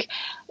I think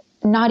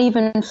not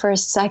even for a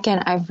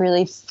second I've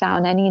really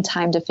found any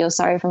time to feel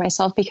sorry for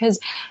myself because,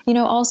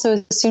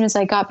 also as soon as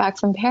I got back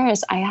from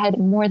Paris, I had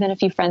more than a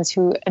few friends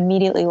who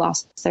immediately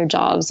lost their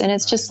jobs. And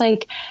it's just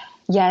like,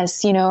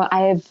 yes,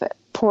 I've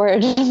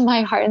poured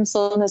my heart and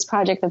soul in this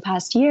project the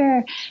past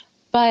year,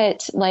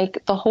 but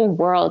like the whole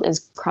world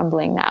is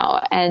crumbling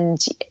now.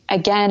 And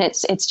again,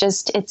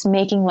 it's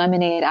making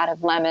lemonade out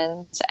of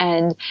lemons.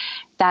 And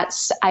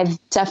I've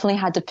definitely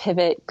had to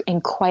pivot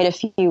in quite a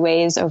few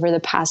ways over the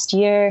past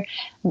year.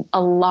 A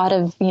lot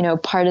of,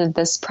 part of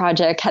this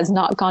project has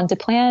not gone to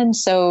plan.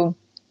 So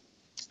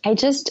I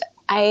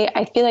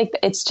feel like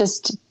it's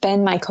just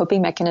been my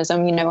coping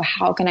mechanism.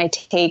 How can I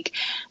take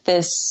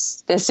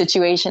this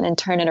situation and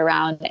turn it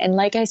around? And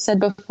like I said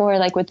before,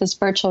 like with this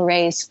virtual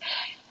race,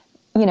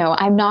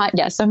 I'm not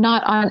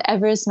on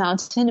Everest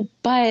Mountain,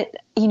 but,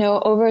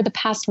 over the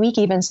past week,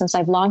 even since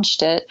I've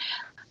launched it,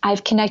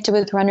 I've connected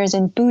with runners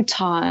in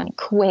Bhutan,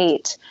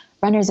 Kuwait,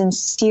 runners in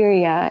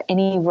Syria, in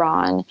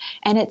Iran.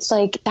 And it's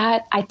like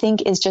that, I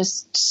think, is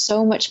just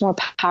so much more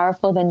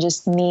powerful than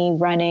just me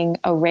running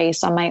a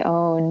race on my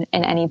own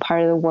in any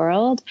part of the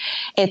world.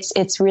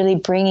 It's really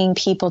bringing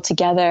people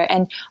together.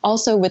 And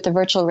also with the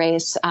virtual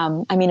race,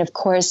 of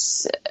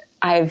course,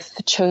 I've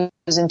chosen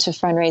to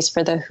fundraise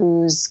for the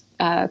WHO's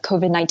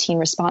COVID-19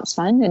 response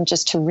fund, and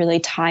just to really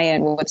tie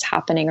in what's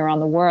happening around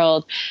the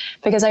world,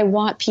 because I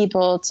want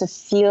people to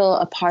feel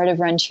a part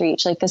of Run to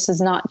Reach. Like, this is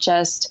not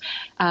just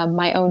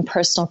my own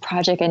personal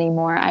project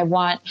anymore. I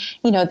want,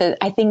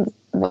 I think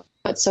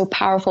what's so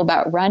powerful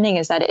about running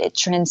is that it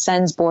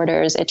transcends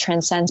borders, it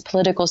transcends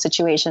political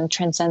situations,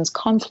 transcends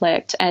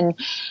conflict. And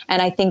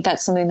I think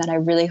that's something that I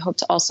really hope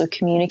to also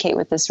communicate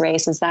with this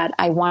race, is that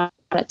I want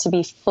it to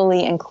be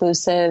fully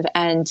inclusive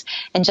and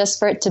just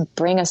for it to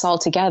bring us all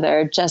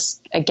together,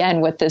 just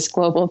again, what this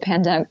global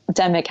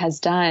pandemic has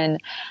done.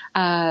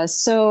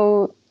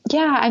 So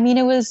yeah,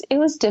 it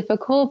was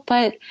difficult,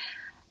 but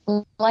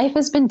life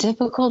has been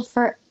difficult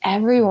for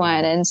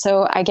everyone. And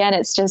so again,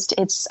 I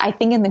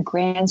think in the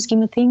grand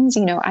scheme of things,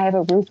 I have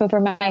a roof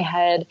over my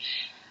head.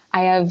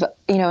 I have,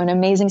 an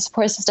amazing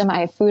support system.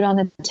 I have food on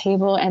the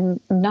table, and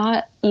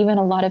not even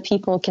a lot of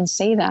people can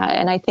say that.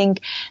 And I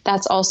think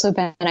that's also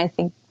been,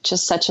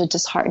 just such a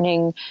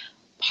disheartening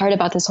part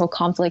about this whole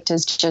conflict,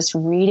 is just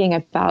reading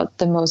about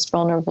the most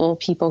vulnerable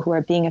people who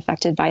are being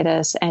affected by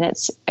this. And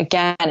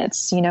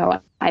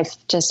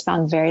I've just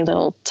found very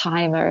little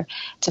time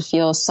to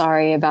feel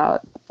sorry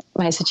about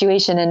my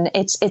situation. And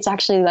it's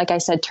actually, like I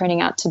said,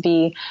 turning out to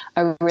be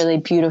a really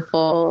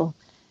beautiful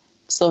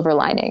silver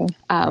lining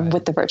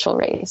with the virtual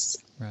race.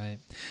 Right.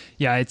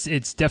 Yeah.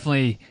 It's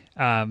definitely,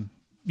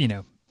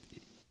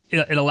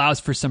 it allows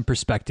for some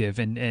perspective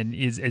and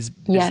is as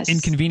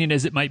inconvenient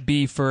as it might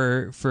be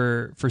for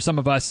some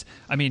of us.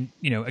 I mean,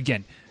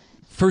 again,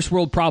 first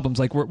world problems,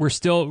 like we're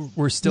still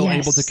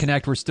able to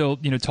connect. We're still,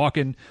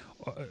 talking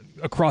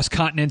across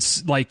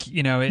continents, like,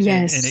 and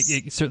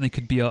it certainly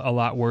could be a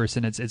lot worse.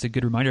 And it's a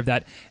good reminder of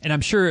that. And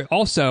I'm sure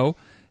also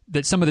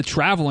that some of the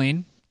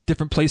traveling,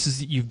 different places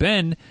that you've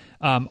been,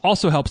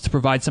 also helps to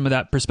provide some of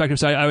that perspective.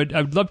 So I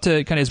would love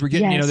to kind of, as we're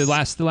getting, the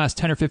last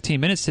 10 or 15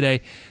 minutes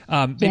today,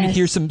 maybe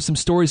hear some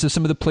stories of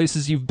some of the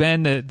places you've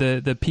been,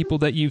 the people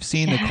that you've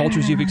seen, the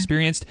cultures you've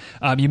experienced.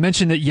 You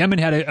mentioned that Yemen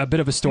had a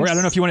bit of a story. I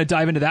don't know if you want to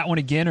dive into that one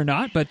again or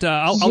not, but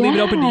I'll leave it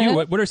open to you.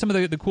 What are some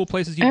of the cool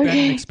places you've been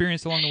and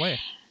experienced along the way?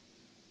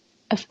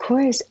 Of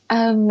course.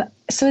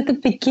 So at the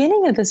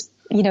beginning of this,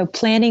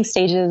 planning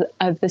stages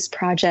of this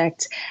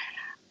project,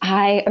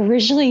 I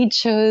originally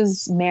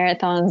chose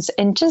marathons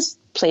in just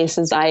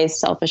places I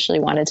selfishly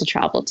wanted to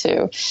travel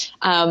to.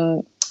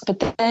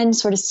 But then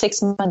sort of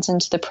 6 months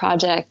into the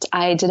project,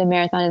 I did a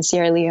marathon in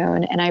Sierra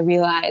Leone, and I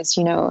realized,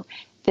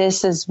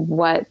 this is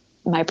what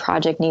my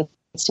project needs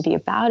to be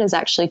about, is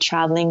actually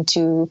traveling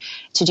to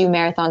do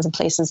marathons in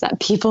places that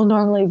people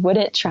normally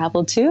wouldn't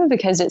travel to,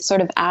 because it sort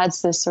of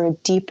adds this sort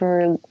of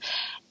deeper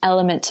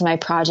element to my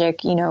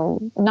project,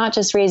 not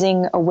just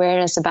raising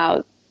awareness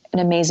about an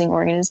amazing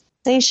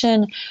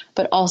organization,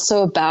 but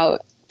also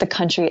about the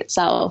country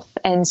itself.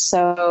 And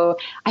so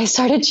I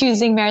started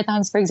choosing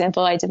marathons. For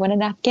example, I did one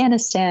in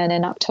Afghanistan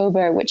in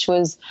October, which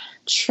was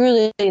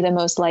truly the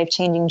most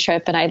life-changing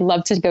trip. And I'd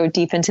love to go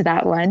deep into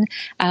that one.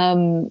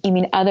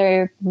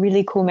 Other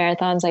really cool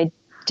marathons, I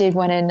did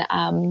one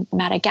in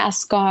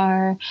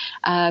Madagascar,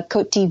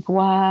 Cote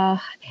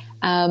d'Ivoire.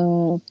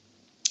 I'm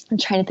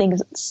trying to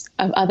think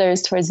of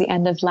others towards the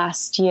end of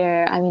last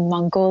year.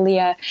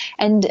 Mongolia.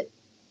 And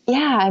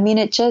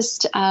it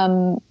just,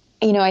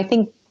 I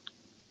think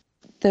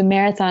the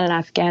marathon in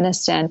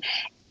Afghanistan,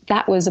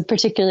 that was a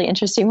particularly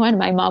interesting one.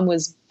 My mom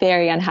was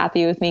very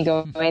unhappy with me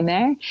going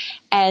there.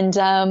 And,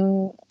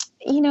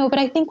 but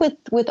I think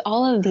with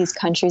all of these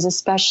countries,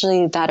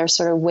 especially that are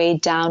sort of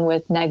weighed down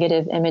with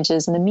negative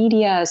images in the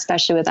media,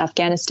 especially with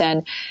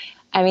Afghanistan,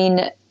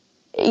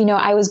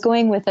 I was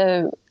going with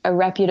a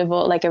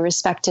reputable, like a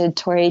respected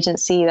tour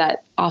agency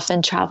that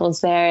often travels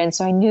there. And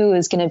so I knew it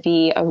was going to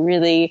be a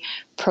really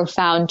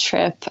profound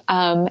trip.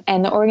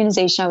 And the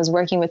organization I was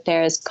working with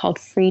there is called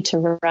Free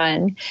to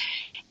Run.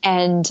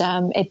 And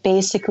it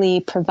basically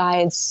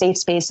provides safe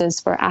spaces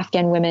for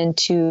Afghan women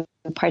to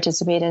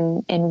participate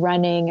in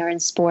running or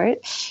in sport.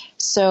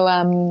 So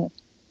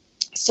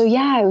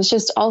it was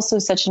just also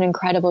such an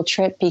incredible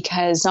trip,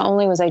 because not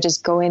only was I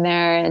just going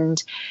there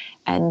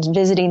and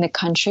visiting the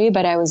country,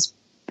 but I was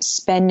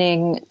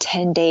spending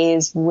 10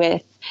 days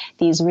with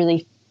these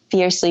really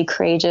fiercely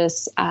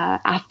courageous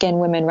Afghan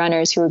women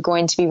runners who were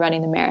going to be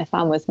running the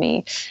marathon with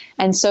me.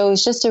 And so it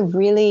was just a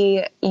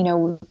really,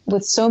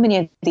 with so many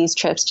of these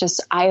trips,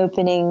 just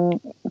eye-opening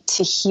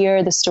to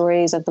hear the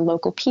stories of the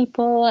local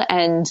people.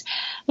 And,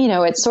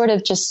 it sort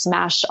of just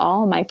smashed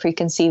all my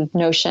preconceived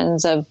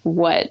notions of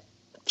what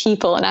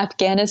people in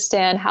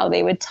Afghanistan, how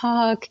they would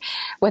talk,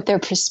 what their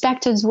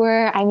perspectives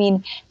were.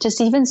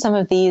 Just even some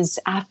of these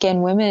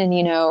Afghan women,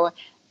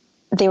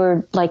 they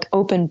were like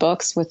open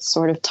books with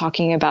sort of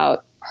talking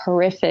about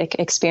horrific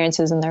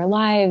experiences in their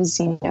lives,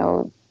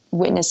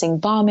 witnessing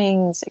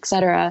bombings,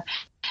 etc.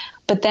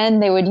 But then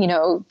they would,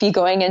 be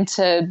going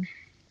into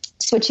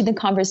switching the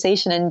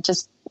conversation and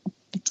just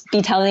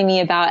be telling me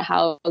about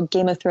how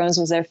Game of Thrones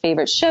was their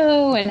favorite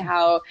show, and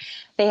how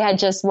they had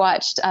just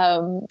watched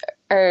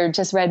or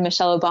just read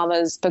Michelle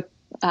Obama's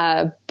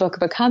book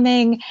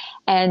Becoming.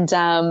 And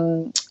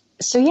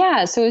so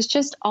it was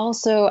just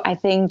also, I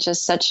think,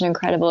 just such an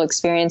incredible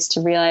experience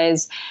to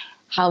realize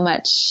how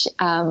much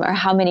or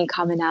how many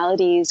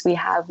commonalities we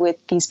have with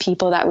these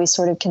people that we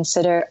sort of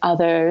consider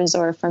others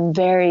or from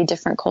very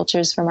different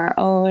cultures from our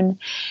own.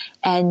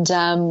 And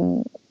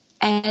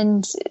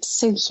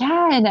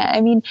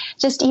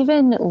just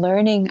even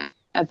learning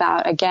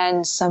about,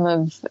 again, some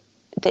of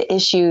the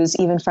issues,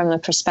 even from the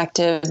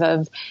perspective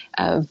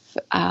of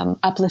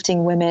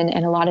uplifting women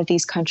in a lot of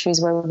these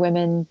countries where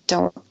women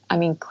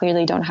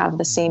clearly don't have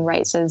the same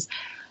rights as,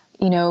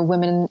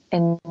 women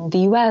in the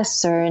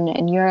US or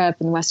in Europe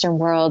and the Western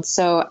world.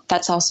 So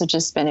that's also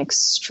just been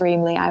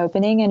extremely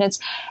eye-opening. And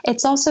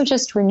it's also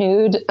just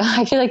renewed.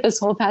 I feel like this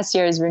whole past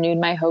year has renewed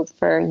my hope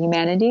for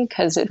humanity,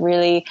 because it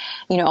really,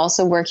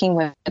 also working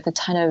with a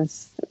ton of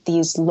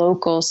these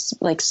local,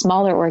 like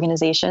smaller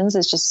organizations,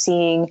 is just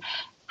seeing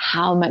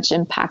how much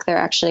impact they're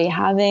actually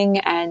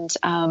having.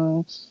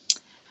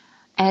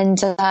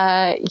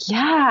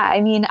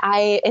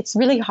 It's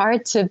really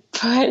hard to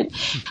put,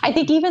 I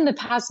think even the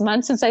past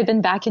month since I've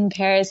been back in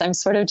Paris, I'm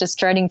sort of just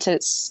starting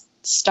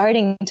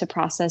to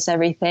process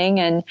everything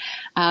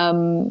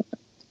and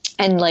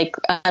like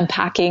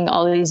unpacking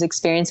all of these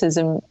experiences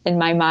in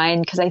my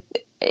mind. Cause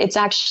it's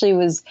actually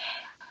was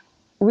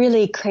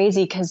really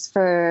crazy, because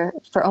for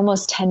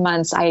almost 10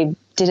 months, I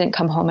didn't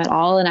come home at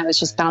all. And I was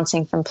just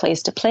bouncing from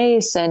place to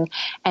place. And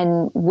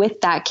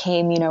with that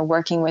came,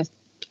 working with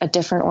a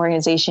different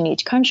organization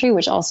each country,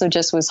 which also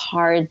just was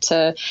hard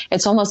to,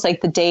 it's almost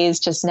like the days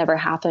just never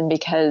happened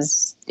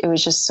because it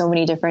was just so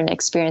many different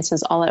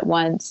experiences all at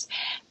once.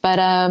 But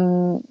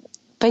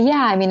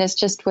yeah, I mean, it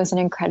just was an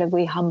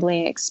incredibly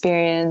humbling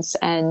experience.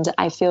 And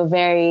I feel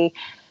very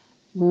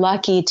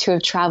lucky to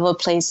have traveled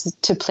places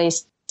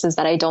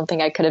that I don't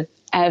think I could have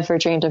ever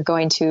dreamed of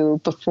going to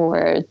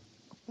before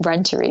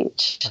Run to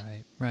Reach.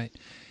 Right.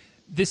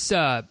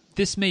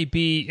 This may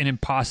be an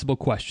impossible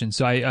question,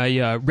 so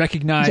I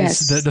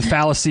recognize the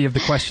fallacy of the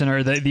question,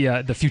 or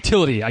the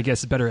futility, I guess,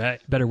 is a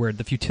better word,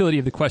 the futility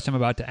of the question I'm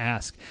about to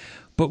ask.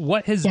 But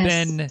what has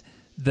been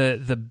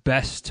the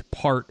best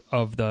part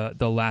of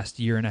the last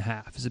year and a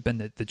half? Has it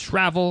been the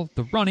travel,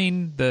 the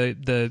running,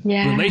 the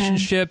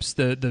relationships,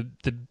 the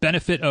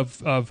benefit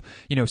of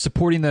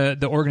supporting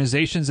the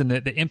organizations and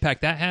the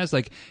impact that has?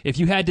 Like, if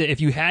you had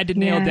to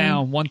nail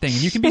down one thing,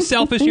 and you can be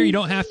selfish here, you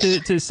don't have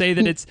to say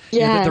that it's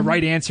the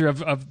right answer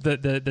of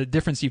the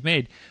difference you've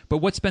made. But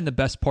what's been the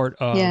best part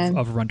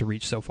of Run to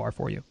Reach so far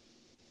for you?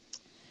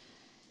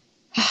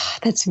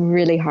 That's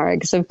really hard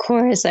because, of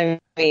course, I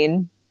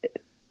mean,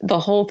 the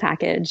whole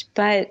package.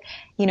 But,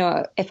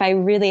 if I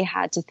really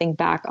had to think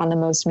back on the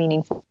most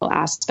meaningful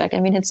aspect, I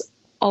mean, it's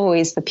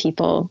always the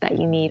people that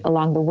you meet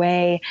along the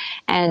way.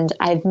 And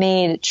I've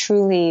made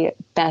truly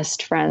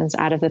best friends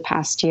out of the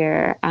past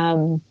year.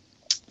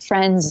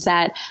 Friends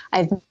that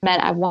I've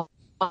met at one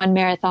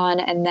marathon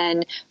and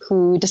then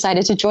who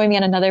decided to join me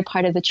on another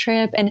part of the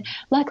trip. And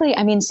luckily,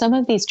 I mean, some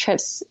of these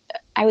trips,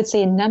 I would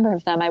say a number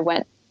of them, I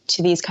went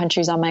to these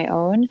countries on my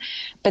own,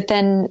 but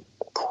then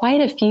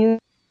quite a few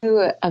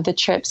of the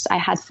trips I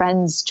had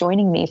friends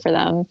joining me for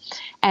them.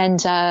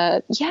 And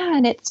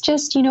and it's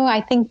just, I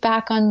think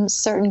back on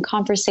certain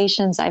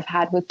conversations I've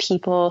had with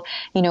people,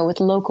 with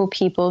local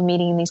people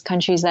meeting in these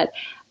countries that,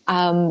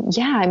 I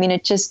mean,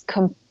 it just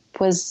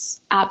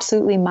was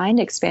absolutely mind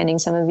expanding,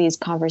 some of these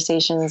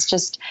conversations.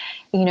 Just,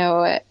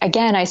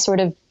 again,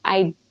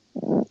 I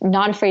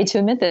not afraid to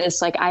admit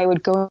this, like I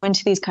would go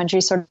into these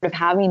countries sort of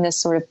having this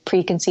sort of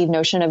preconceived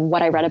notion of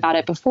what I read about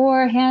it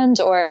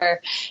beforehand,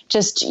 or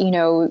just,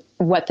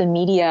 what the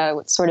media,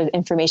 what sort of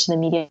information the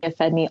media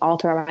fed me all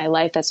throughout my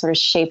life that sort of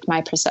shaped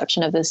my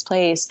perception of this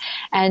place.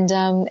 And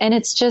it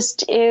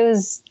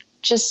was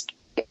just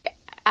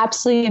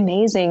absolutely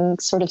amazing,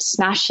 sort of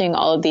smashing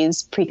all of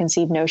these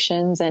preconceived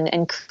notions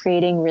and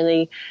creating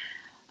really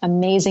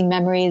amazing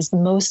memories,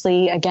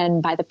 mostly,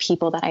 again, by the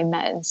people that I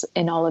met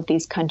in all of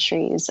these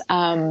countries.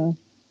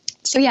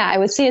 I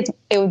would say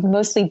it would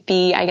mostly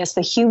be, I guess,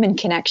 the human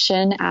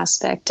connection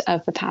aspect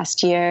of the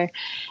past year,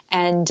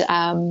 and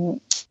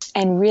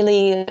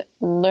really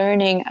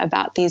learning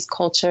about these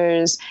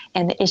cultures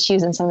and the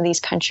issues in some of these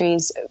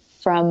countries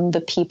from the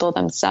people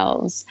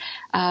themselves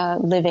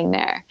living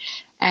there.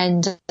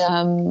 And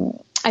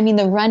I mean,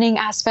 the running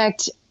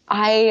aspect,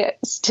 I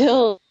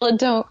still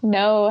don't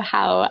know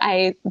how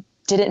I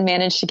didn't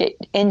manage to get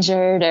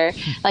injured, or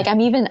like I'm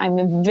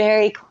a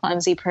very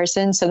clumsy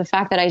person. So the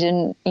fact that I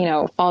didn't,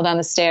 fall down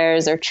the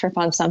stairs or trip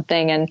on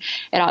something, and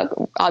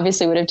it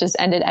obviously would have just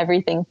ended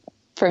everything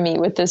for me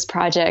with this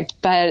project.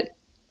 But,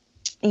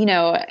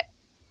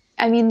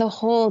 I mean, the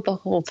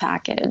whole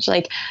package,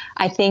 like,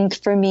 I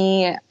think for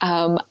me,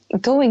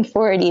 going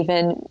forward,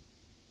 even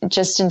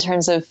just in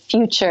terms of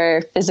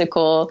future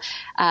physical,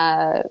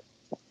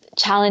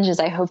 challenges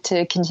I hope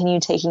to continue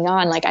taking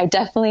on. Like, I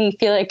definitely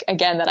feel like,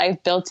 again, that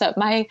I've built up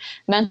my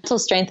mental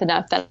strength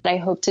enough that I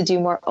hope to do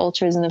more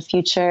ultras in the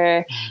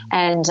future.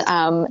 And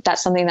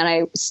that's something that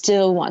I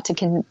still want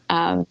to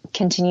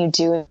continue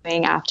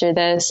doing after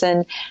this.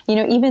 And,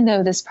 even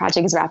though this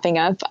project is wrapping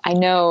up, I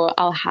know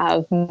I'll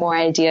have more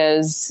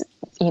ideas,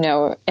 in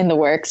the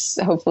works,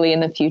 hopefully in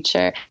the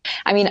future.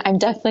 I mean, I'm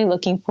definitely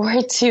looking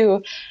forward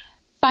to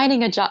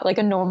finding a job, like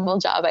a normal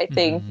job, I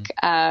think,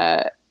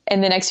 in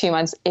the next few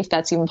months, if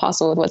that's even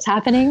possible with what's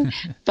happening.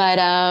 But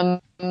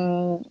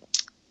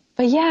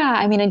yeah,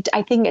 I mean,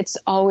 I think it's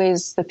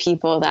always the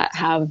people that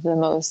have the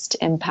most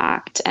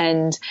impact.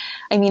 And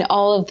I mean,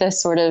 all of the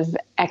sort of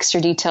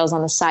extra details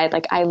on the side,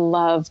 like I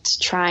loved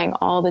trying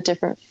all the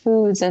different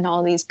foods in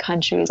all these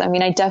countries. I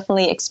mean, I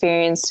definitely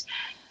experienced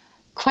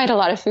quite a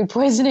lot of food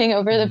poisoning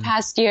over the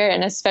past year.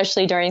 And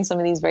especially during some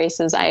of these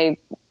races, I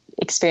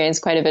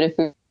experienced quite a bit of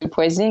food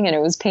poisoning, and it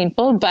was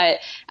painful, but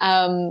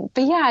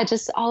yeah,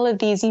 just all of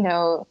these,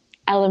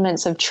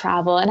 elements of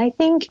travel. And I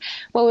think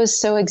what was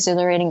so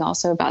exhilarating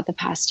also about the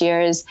past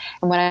years,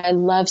 and what I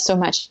love so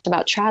much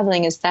about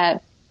traveling, is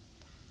that,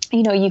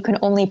 you can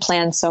only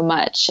plan so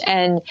much.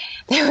 And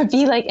there would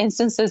be like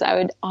instances I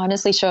would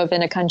honestly show up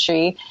in a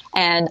country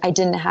and I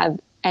didn't have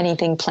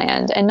anything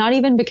planned. And not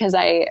even because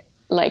I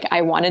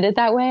wanted it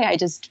that way. I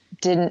just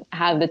didn't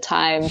have the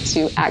time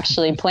to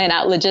actually plan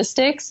out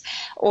logistics,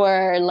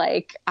 or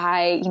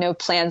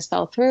plans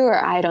fell through,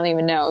 or I don't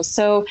even know.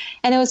 So,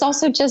 and it was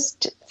also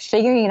just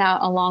figuring it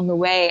out along the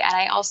way. And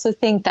I also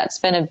think that's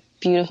been a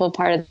beautiful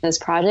part of this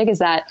project, is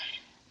that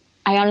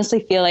I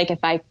honestly feel like if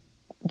I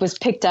was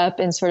picked up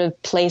and sort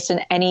of placed in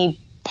any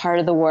part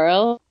of the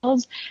world,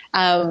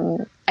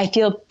 I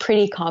feel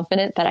pretty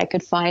confident that I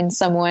could find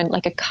someone,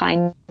 like a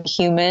kind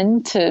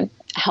human, to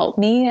help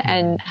me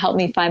and help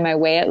me find my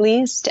way at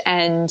least.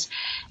 And,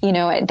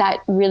 that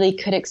really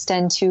could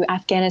extend to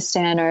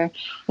Afghanistan or,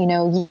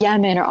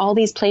 Yemen or all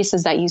these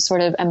places that you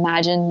sort of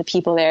imagine the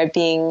people there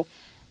being,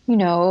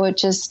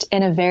 just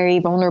in a very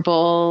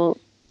vulnerable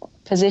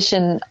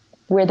position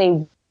where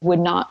they would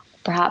not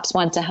perhaps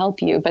want to help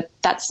you, but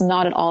that's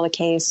not at all the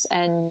case.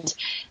 And,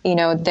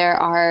 there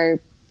are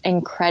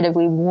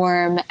incredibly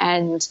warm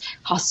and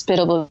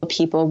hospitable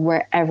people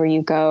wherever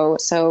you go.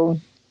 So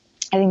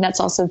I think that's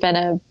also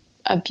been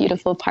a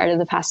beautiful part of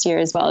the past year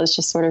as well, is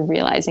just sort of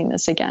realizing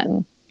this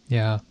again.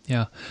 Yeah.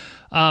 Yeah.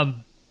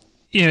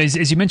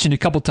 As you mentioned a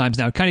couple times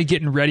now, kind of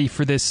getting ready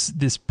for this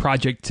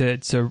project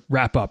to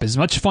wrap up. As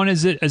much fun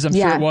as I'm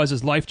sure it was,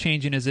 as life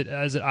changing as it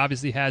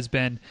obviously has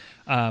been.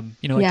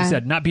 You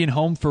said, not being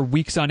home for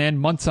weeks on end,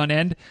 months on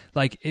end.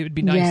 Like, it would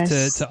be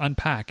nice to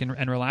unpack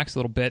and relax a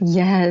little bit.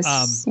 Yes.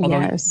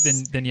 Although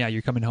then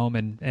you're coming home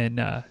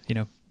and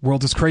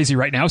world is crazy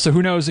right now. So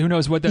who knows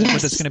what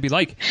that's going to be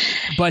like.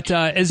 But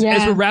as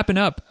we're wrapping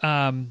up,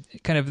 kind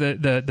of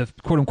the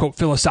quote unquote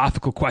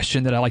philosophical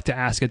question that I like to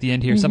ask at the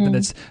end here, something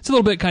it's a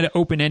little bit kind of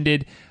open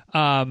ended.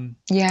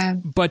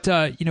 But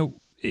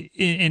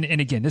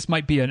and again, this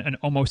might be an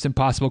almost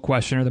impossible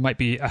question, or there might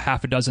be a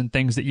half a dozen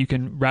things that you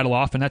can rattle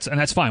off, and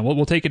that's fine.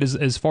 We'll take it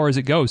as far as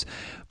it goes.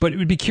 But it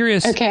would be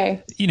curious,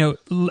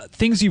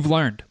 things you've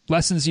learned,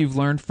 lessons you've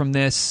learned from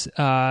this,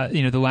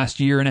 the last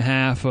year and a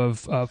half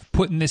of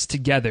putting this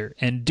together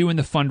and doing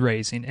the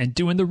fundraising and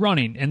doing the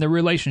running and the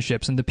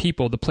relationships and the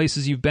people, the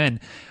places you've been.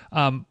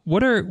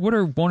 What are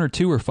one or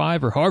two or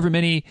five or however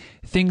many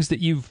things that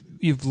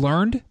you've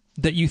learned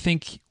that you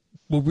think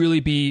will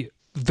really be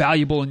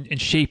valuable in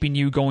shaping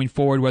you going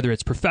forward, whether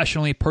it's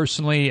professionally,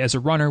 personally, as a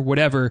runner,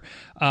 whatever?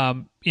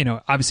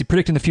 Obviously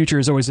predicting the future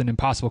is always an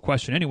impossible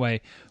question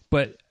anyway,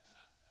 but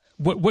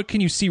what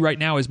can you see right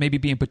now as maybe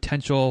being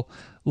potential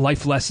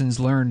life lessons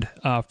learned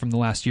from the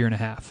last year and a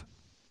half?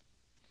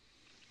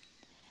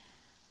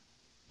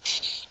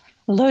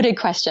 Loaded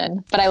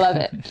question, but I love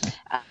it.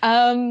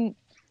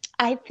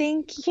 I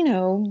think,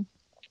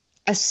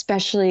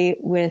 especially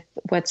with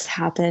what's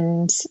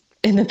happened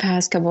in the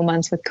past couple of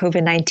months with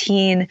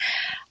COVID-19,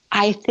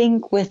 I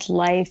think with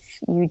life,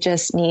 you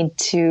just need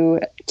to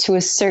a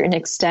certain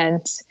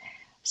extent,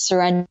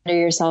 surrender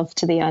yourself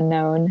to the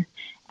unknown.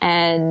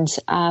 And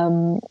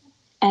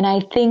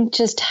I think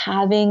just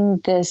having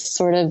this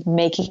sort of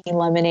making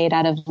lemonade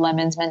out of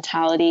lemons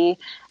mentality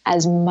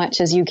as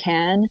much as you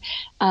can,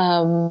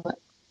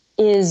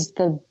 is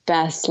the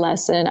best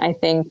lesson I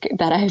think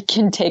that I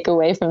can take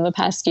away from the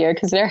past year,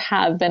 because there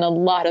have been a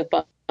lot of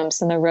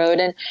bumps in the road.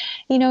 And,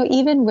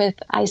 even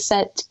I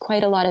set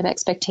quite a lot of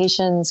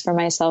expectations for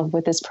myself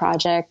with this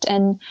project,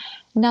 and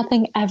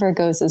nothing ever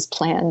goes as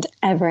planned,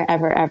 ever,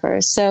 ever,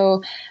 ever.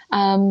 So,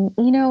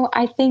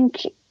 I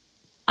think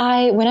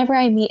whenever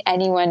I meet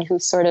anyone who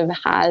sort of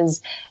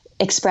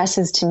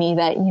expresses to me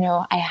that,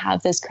 I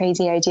have this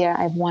crazy idea,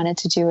 I've wanted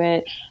to do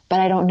it, but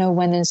I don't know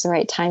when is the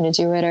right time to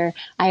do it, or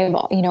I have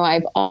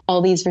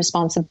all these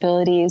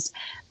responsibilities.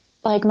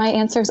 Like, my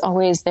answer is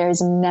always,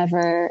 there's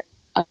never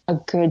a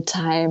good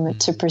time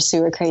to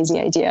pursue a crazy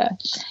idea.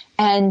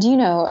 And,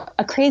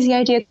 a crazy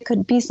idea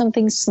could be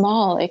something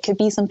small. It could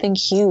be something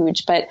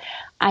huge. But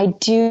I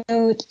do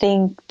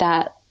think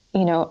that,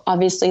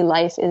 obviously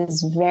life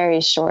is very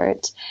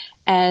short,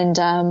 and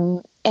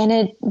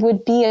it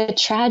would be a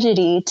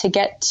tragedy to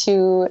get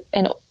to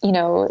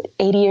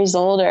 80 years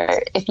old,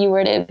 or if you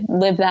were to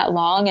live that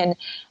long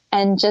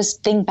and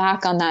just think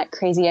back on that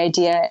crazy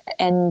idea,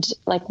 and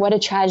like, what a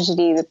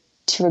tragedy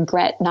to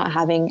regret not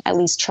having at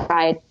least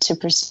tried to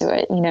pursue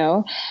it,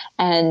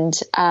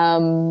 and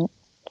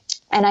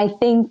I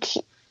think,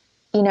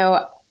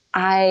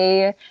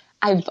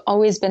 I've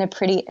always been a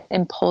pretty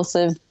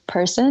impulsive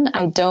person.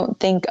 I don't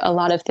think a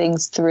lot of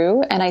things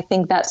through, and I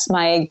think that's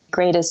my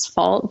greatest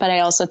fault, but I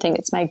also think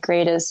it's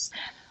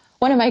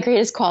one of my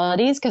greatest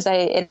qualities, because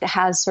it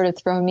has sort of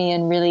thrown me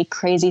in really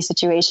crazy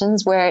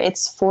situations where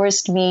it's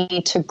forced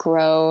me to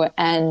grow,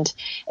 and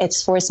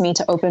it's forced me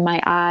to open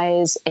my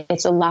eyes.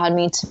 It's allowed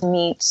me to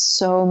meet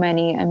so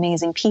many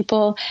amazing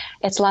people.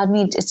 It's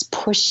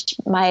pushed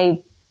my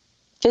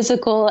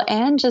physical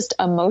and just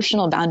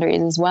emotional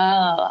boundaries as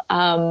well.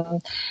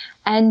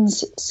 And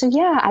so,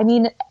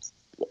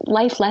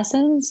 life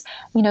lessons,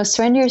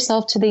 surrender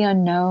yourself to the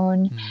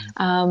unknown,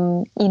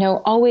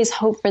 always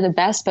hope for the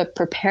best, but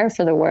prepare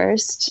for the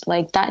worst.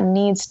 Like, that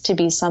needs to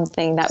be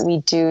something that we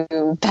do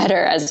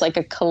better as like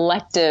a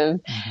collective,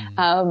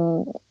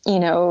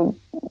 unit,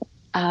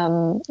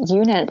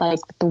 like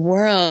the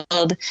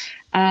world.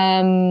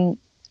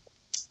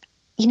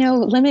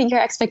 Limit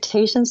your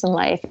expectations in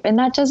life. And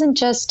that doesn't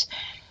just,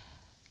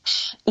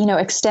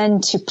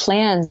 extend to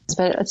plans,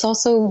 but it's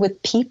also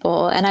with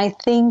people. And I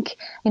think,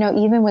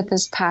 even with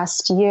this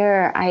past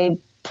year, I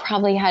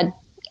probably had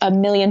a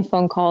million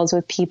phone calls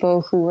with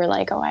people who were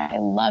like, "Oh, I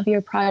love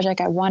your project.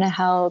 I want to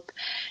help.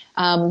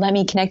 Let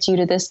me connect you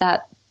to this,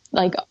 that."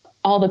 Like,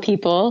 all the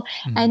people.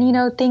 And, you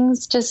know,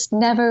 things just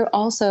never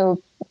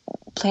also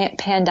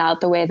panned out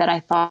the way that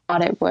I thought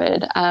it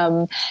would.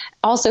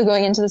 Also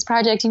going into this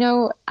project, you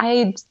know,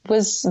 I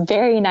was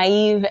very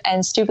naive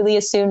and stupidly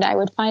assumed I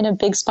would find a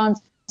big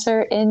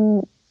sponsor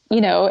in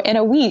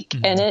a week.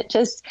 And it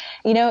just,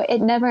 you know,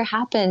 it never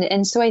happened.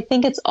 And so I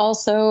think it's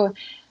also,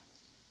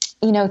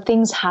 you know,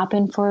 things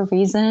happen for a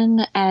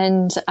reason.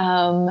 And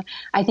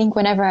I think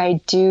whenever I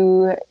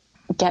do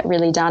get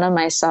really down on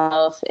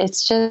myself,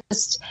 it's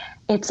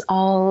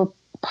all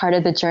part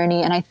of the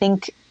journey. And I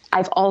think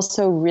I've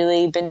also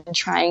really been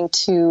trying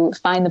to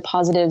find the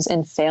positives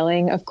in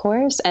failing, of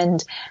course.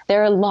 And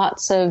there are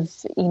lots of,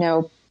 you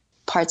know,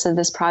 parts of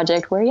this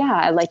project where,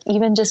 like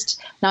even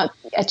just not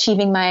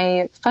achieving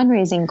my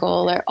fundraising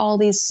goal or all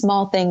these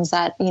small things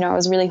that, you know, I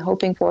was really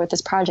hoping for with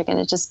this project and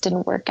it just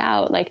didn't work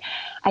out. Like,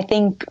 I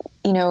think,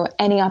 you know,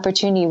 any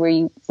opportunity where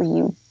you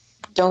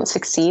don't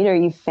succeed or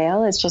you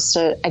fail, it's just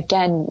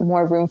again,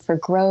 more room for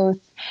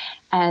growth.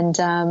 And,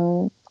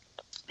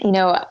 you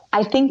know,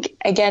 I think,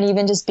 again,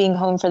 even just being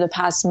home for the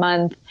past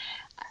month,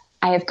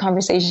 I have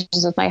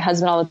conversations with my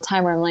husband all the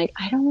time where I'm like,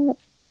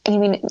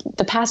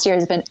 the past year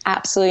has been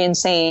absolutely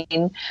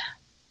insane,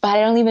 but I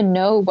don't even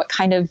know what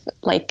kind of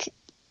like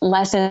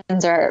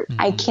lessons or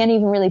I can't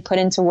even really put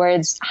into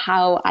words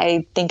how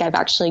I think I've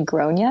actually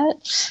grown yet.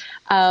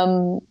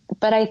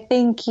 But I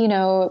think, you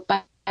know,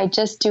 by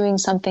just doing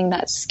something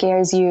that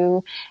scares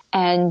you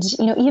and,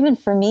 you know, even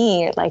for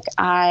me, like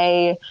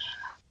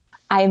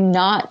I'm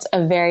not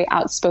a very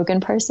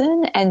outspoken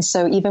person. And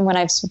so even when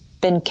I've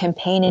been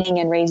campaigning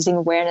and raising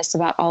awareness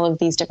about all of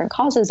these different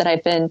causes that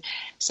I've been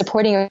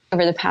supporting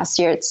over the past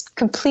year, it's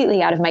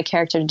completely out of my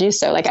character to do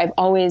so. Like I've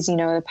always, you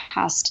know,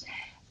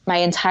 my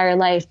entire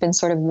life been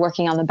sort of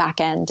working on the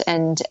back end.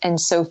 And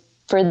so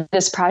for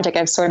this project,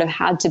 I've sort of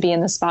had to be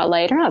in the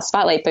spotlight, or not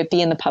spotlight, but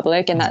be in the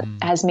public. And that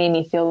has made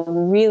me feel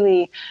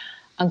really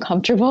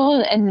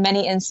uncomfortable in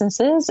many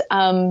instances.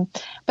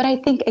 But I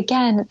think,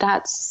 again,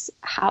 that's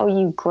how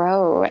you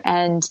grow.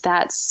 And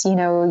that's, you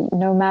know,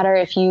 no matter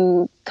if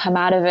you come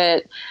out of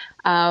it,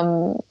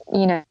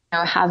 you know,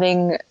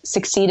 having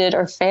succeeded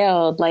or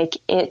failed, like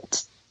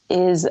it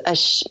is an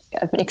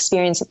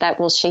experience that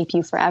will shape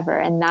you forever.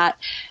 And that,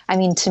 I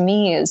mean, to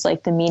me is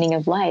like the meaning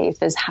of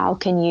life is how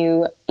can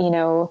you, you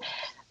know,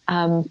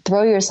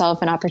 throw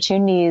yourself in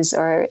opportunities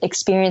or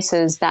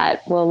experiences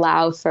that will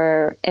allow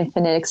for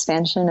infinite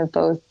expansion of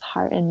both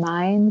heart and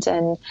mind.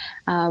 And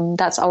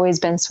that's always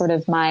been sort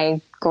of my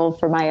goal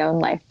for my own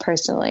life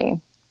personally.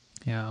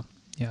 Yeah.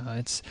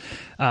 It's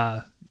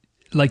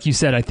like you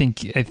said, I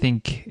think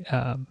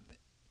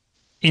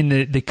in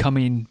the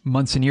coming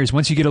months and years,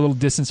 once you get a little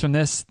distance from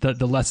this,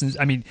 the lessons,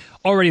 I mean,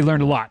 already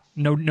learned a lot,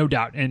 no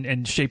doubt,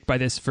 and shaped by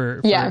this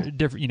for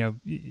different, you know,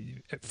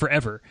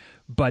 forever.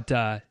 But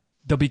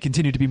there'll be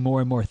continue to be more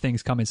and more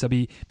things coming. So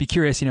be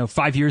curious, you know,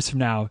 5 years from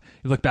now,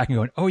 you look back and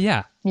going, oh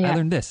yeah, I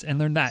learned this and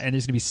learned that. And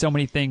there's gonna be so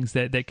many things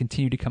that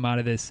continue to come out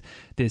of this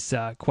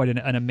quite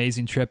an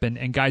amazing trip.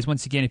 And guys,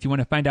 once again, if you want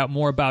to find out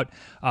more about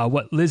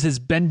what Liz has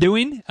been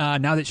doing,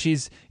 now that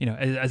she's, you know,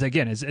 as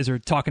we're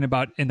talking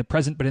about in the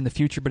present, but in the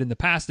future, but in the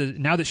past,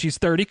 now that she's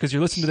 30, because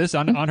you're listening to this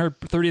on her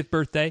 30th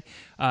birthday,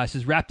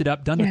 she's wrapped it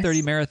up, done the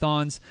 30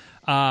 marathons.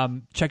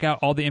 Check out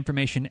all the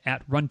information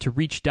at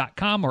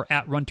runtoreach.com or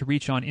at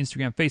runtoreach on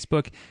Instagram,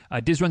 Facebook,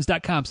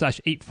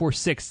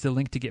 dizruns.com/846, the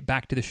link to get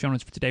back to the show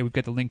notes for today. We've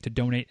got the link to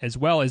donate as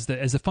well as the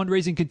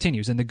fundraising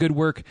continues and the good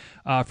work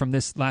from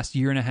this last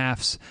year and a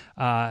half's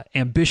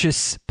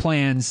ambitious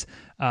plans.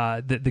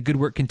 The good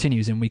work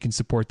continues, and we can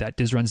support that.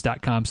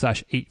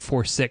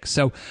 dizruns.com/846.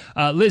 So,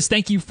 Liz,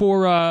 thank you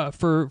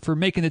for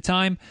making the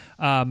time.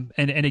 And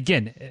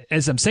again,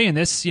 as I'm saying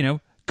this, you know,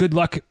 good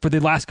luck for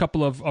the last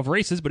couple of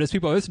races. But as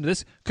people listen to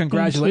this,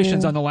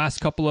 congratulations on the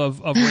last couple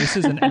of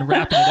races and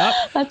wrapping it up.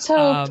 Let's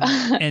hope.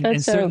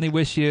 And certainly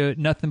wish you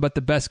nothing but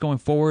the best going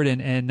forward.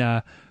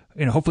 And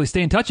you know, hopefully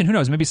stay in touch. And who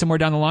knows, maybe somewhere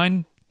down the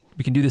line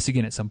we can do this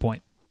again at some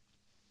point.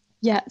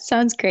 Yeah,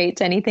 sounds great,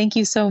 Denny. Thank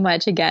you so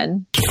much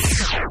again.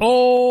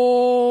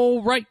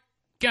 All right,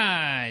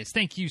 guys.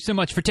 Thank you so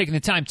much for taking the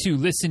time to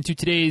listen to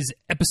today's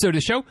episode of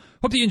the show.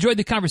 Hope that you enjoyed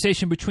the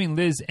conversation between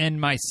Liz and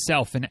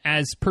myself. And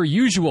as per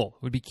usual,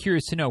 would be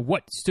curious to know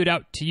what stood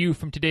out to you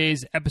from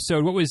today's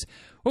episode. What was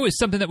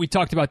something that we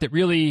talked about that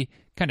really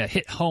kind of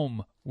hit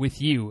home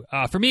with you?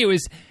 For me,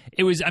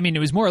 it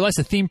was more or less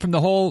a theme from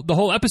the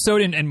whole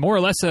episode, and more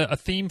or less a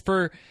theme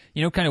for,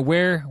 you know, kind of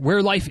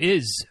where life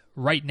is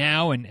right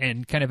now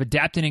and kind of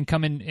adapting and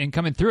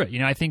coming through it. You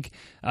know, I think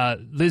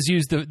Liz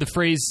used the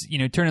phrase, you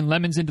know, turning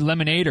lemons into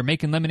lemonade or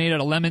making lemonade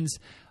out of lemons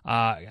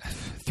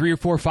 3 or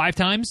 4 or 5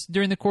 times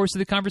during the course of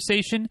the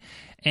conversation.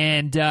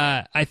 And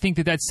I think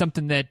that that's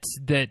something that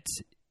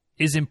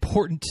is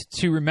important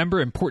to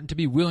remember, important to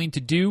be willing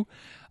to do.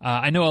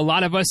 I know a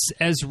lot of us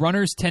as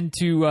runners tend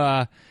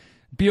to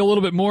be a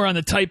little bit more on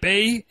the type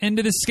A end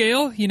of the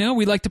scale. You know,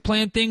 we like to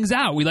plan things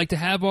out. We like to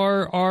have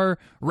our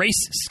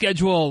race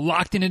schedule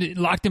locked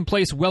in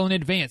place well in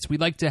advance. We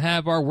like to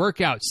have our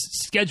workouts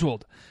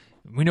scheduled.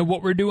 We know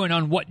what we're doing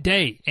on what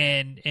day,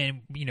 and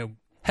you know,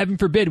 heaven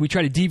forbid, we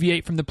try to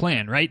deviate from the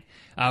plan, right?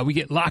 We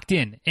get locked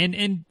in,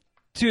 and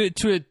to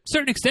a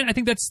certain extent, I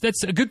think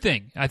that's a good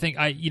thing. I think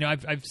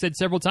I've said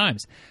several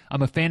times,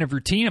 I'm a fan of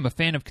routine. I'm a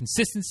fan of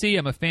consistency.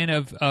 I'm a fan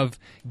of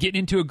getting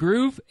into a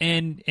groove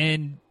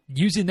and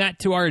using that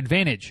to our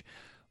advantage.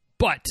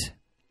 But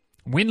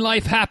when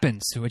life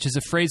happens, which is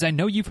a phrase I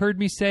know you've heard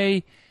me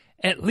say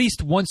at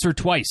least once or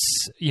twice.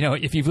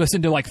 If you've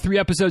listened to like 3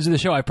 episodes of the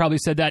show, I've probably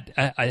said that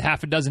a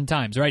half a dozen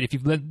times, right? If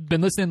you've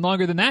been listening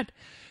longer than that,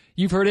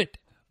 you've heard it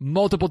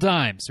multiple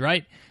times,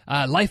 right?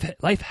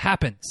 Life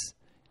happens.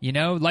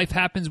 Life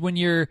happens when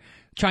you're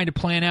trying to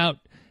plan out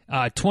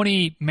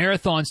 20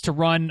 marathons to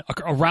run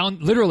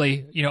around,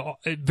 literally,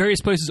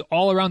 various places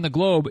all around the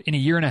globe in a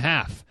year and a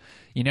half.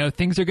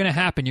 Things are going to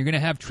happen. You're going to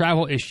have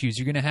travel issues.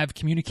 You're going to have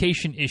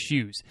communication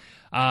issues.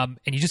 And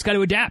you just got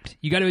to adapt.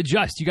 You got to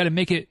adjust. You got to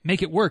make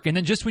it work. And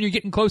then just when you're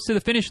getting close to the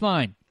finish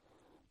line,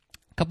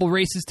 a couple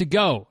races to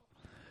go,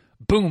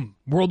 boom,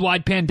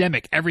 worldwide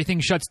pandemic. Everything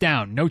shuts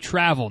down. No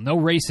travel, no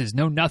races,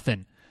 no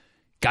nothing.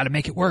 Got to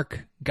make it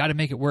work.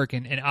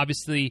 And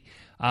obviously,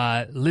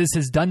 Liz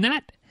has done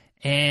that.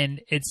 And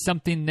it's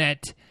something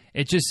that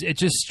it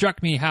just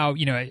struck me how,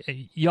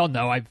 y'all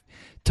know, I've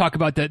talked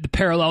about the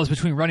parallels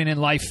between running and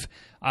life,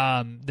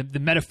 the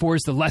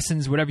metaphors, the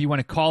lessons, whatever you want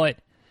to call it.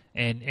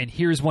 And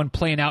here's one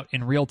playing out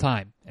in real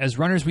time. As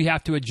runners, we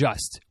have to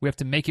adjust. We have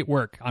to make it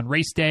work on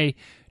race day,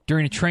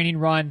 during a training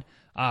run,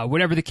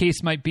 whatever the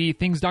case might be.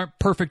 Things aren't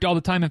perfect all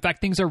the time. In fact,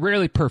 things are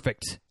rarely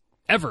perfect,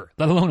 ever,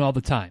 let alone all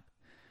the time.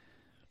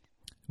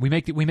 We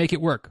make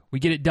it work. We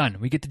get it done.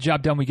 We get the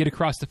job done. We get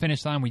across the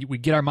finish line. We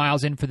get our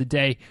miles in for the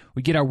day.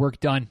 We get our work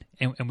done,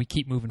 and we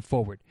keep moving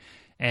forward.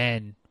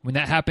 And when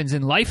that happens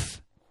in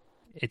life,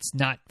 it's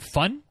not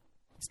fun.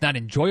 It's not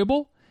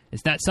enjoyable.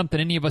 It's not something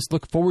any of us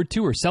look forward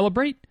to or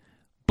celebrate.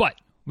 But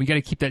we got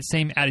to keep that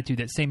same attitude,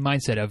 that same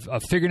mindset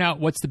of figuring out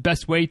what's the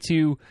best way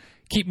to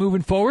keep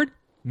moving forward.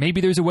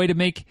 Maybe there's a way to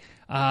make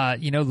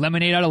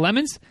lemonade out of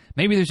lemons.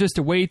 Maybe there's just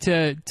a way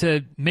to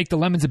make the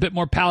lemons a bit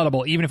more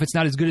palatable, even if it's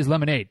not as good as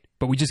lemonade.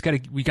 But we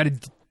got to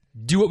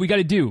do what we got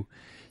to do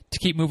to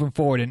keep moving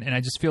forward. And I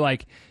just feel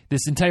like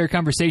this entire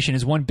conversation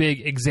is one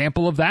big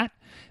example of that,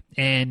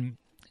 and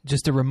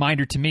just a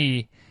reminder to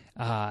me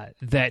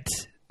that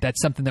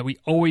that's something that we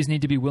always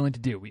need to be willing to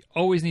do. We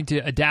always need to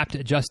adapt,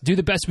 adjust, do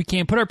the best we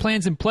can, put our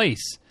plans in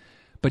place,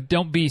 but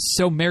don't be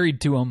so married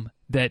to them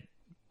that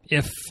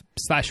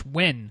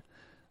if/when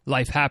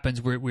life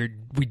happens,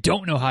 we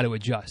don't know how to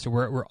adjust, or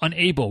we're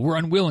unable, we're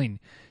unwilling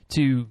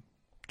to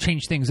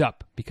change things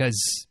up,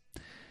 because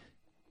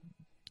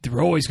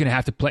we're always going to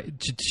have to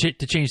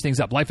change things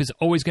up. Life is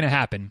always going to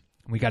happen.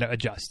 We got to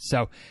adjust.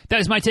 So that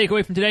is my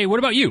takeaway from today. What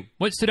about you?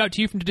 What stood out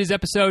to you from today's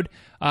episode?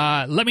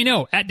 Let me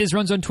know at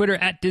DizRuns on Twitter,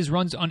 at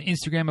DizRuns on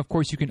Instagram. Of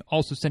course, you can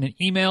also send an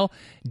email,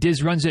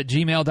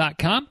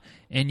 dizruns@gmail.com.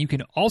 And you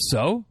can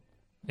also,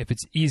 if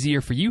it's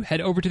easier for you,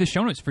 head over to the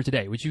show notes for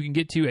today, which you can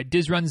get to at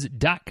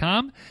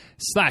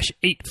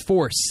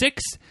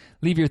dizruns.com/846.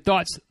 Leave your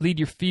thoughts, leave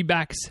your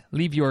feedbacks,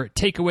 leave your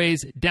takeaways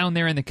down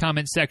there in the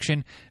comment section.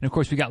 And of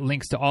course, we got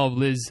links to all of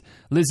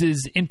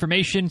Liz's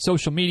information,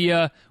 social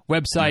media,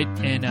 website.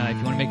 And if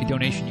you want to make a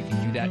donation, you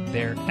can do that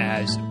there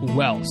as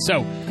well.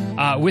 So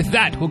with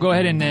that, we'll go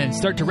ahead and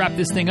start to wrap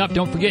this thing up.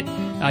 Don't forget,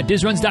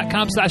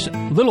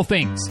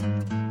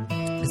 dizruns.com/littlethings.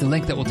 is a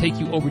link that will take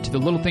you over to the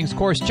Little Things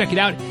course. Check it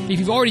out. If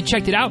you've already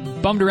checked it out,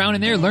 bummed around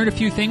in there, learned a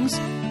few things,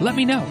 let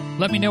me know.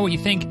 Let me know what you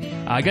think.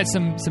 I got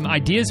some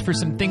ideas for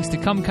some things to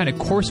come kind of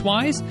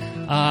course-wise.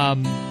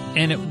 And,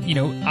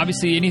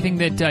 obviously anything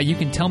that you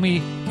can tell me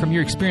from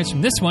your experience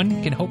from this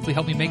one can hopefully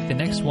help me make the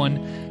next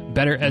one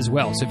better as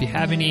well. So if you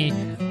have any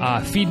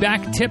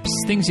feedback, tips,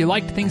 things you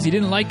liked, things you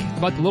didn't like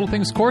about the Little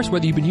Things course,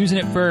 whether you've been using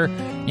it for,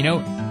 I don't know,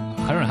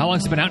 how long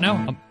has it been out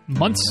now?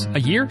 Months, a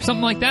year,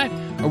 something like that?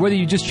 Or whether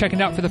you're just checking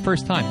it out for the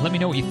first time. Let me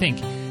know what you think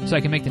so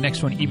I can make the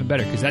next one even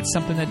better, because that's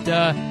something that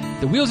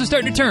the wheels are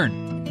starting to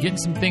turn. Getting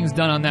some things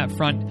done on that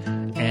front,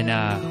 and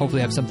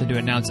hopefully have something to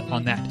announce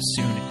on that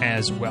soon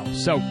as well.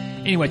 So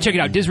anyway, check it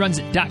out,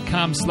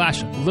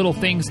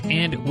 dizruns.com/littlethings.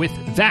 And with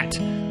that,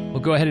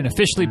 we'll go ahead and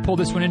officially pull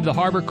this one into the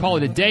harbor, call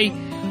it a day.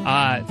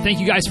 Thank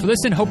you guys for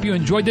listening. Hope you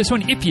enjoyed this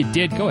one. If you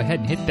did, go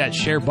ahead and hit that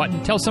share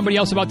button. Tell somebody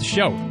else about the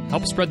show.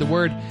 Help spread the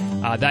word.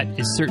 That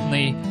is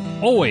certainly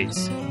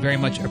always very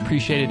much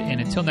appreciated.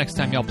 And until next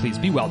time, y'all, please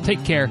be well.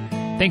 Take care.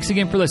 Thanks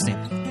again for listening.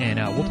 And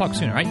we'll talk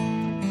soon, all right?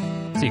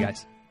 See you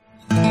guys.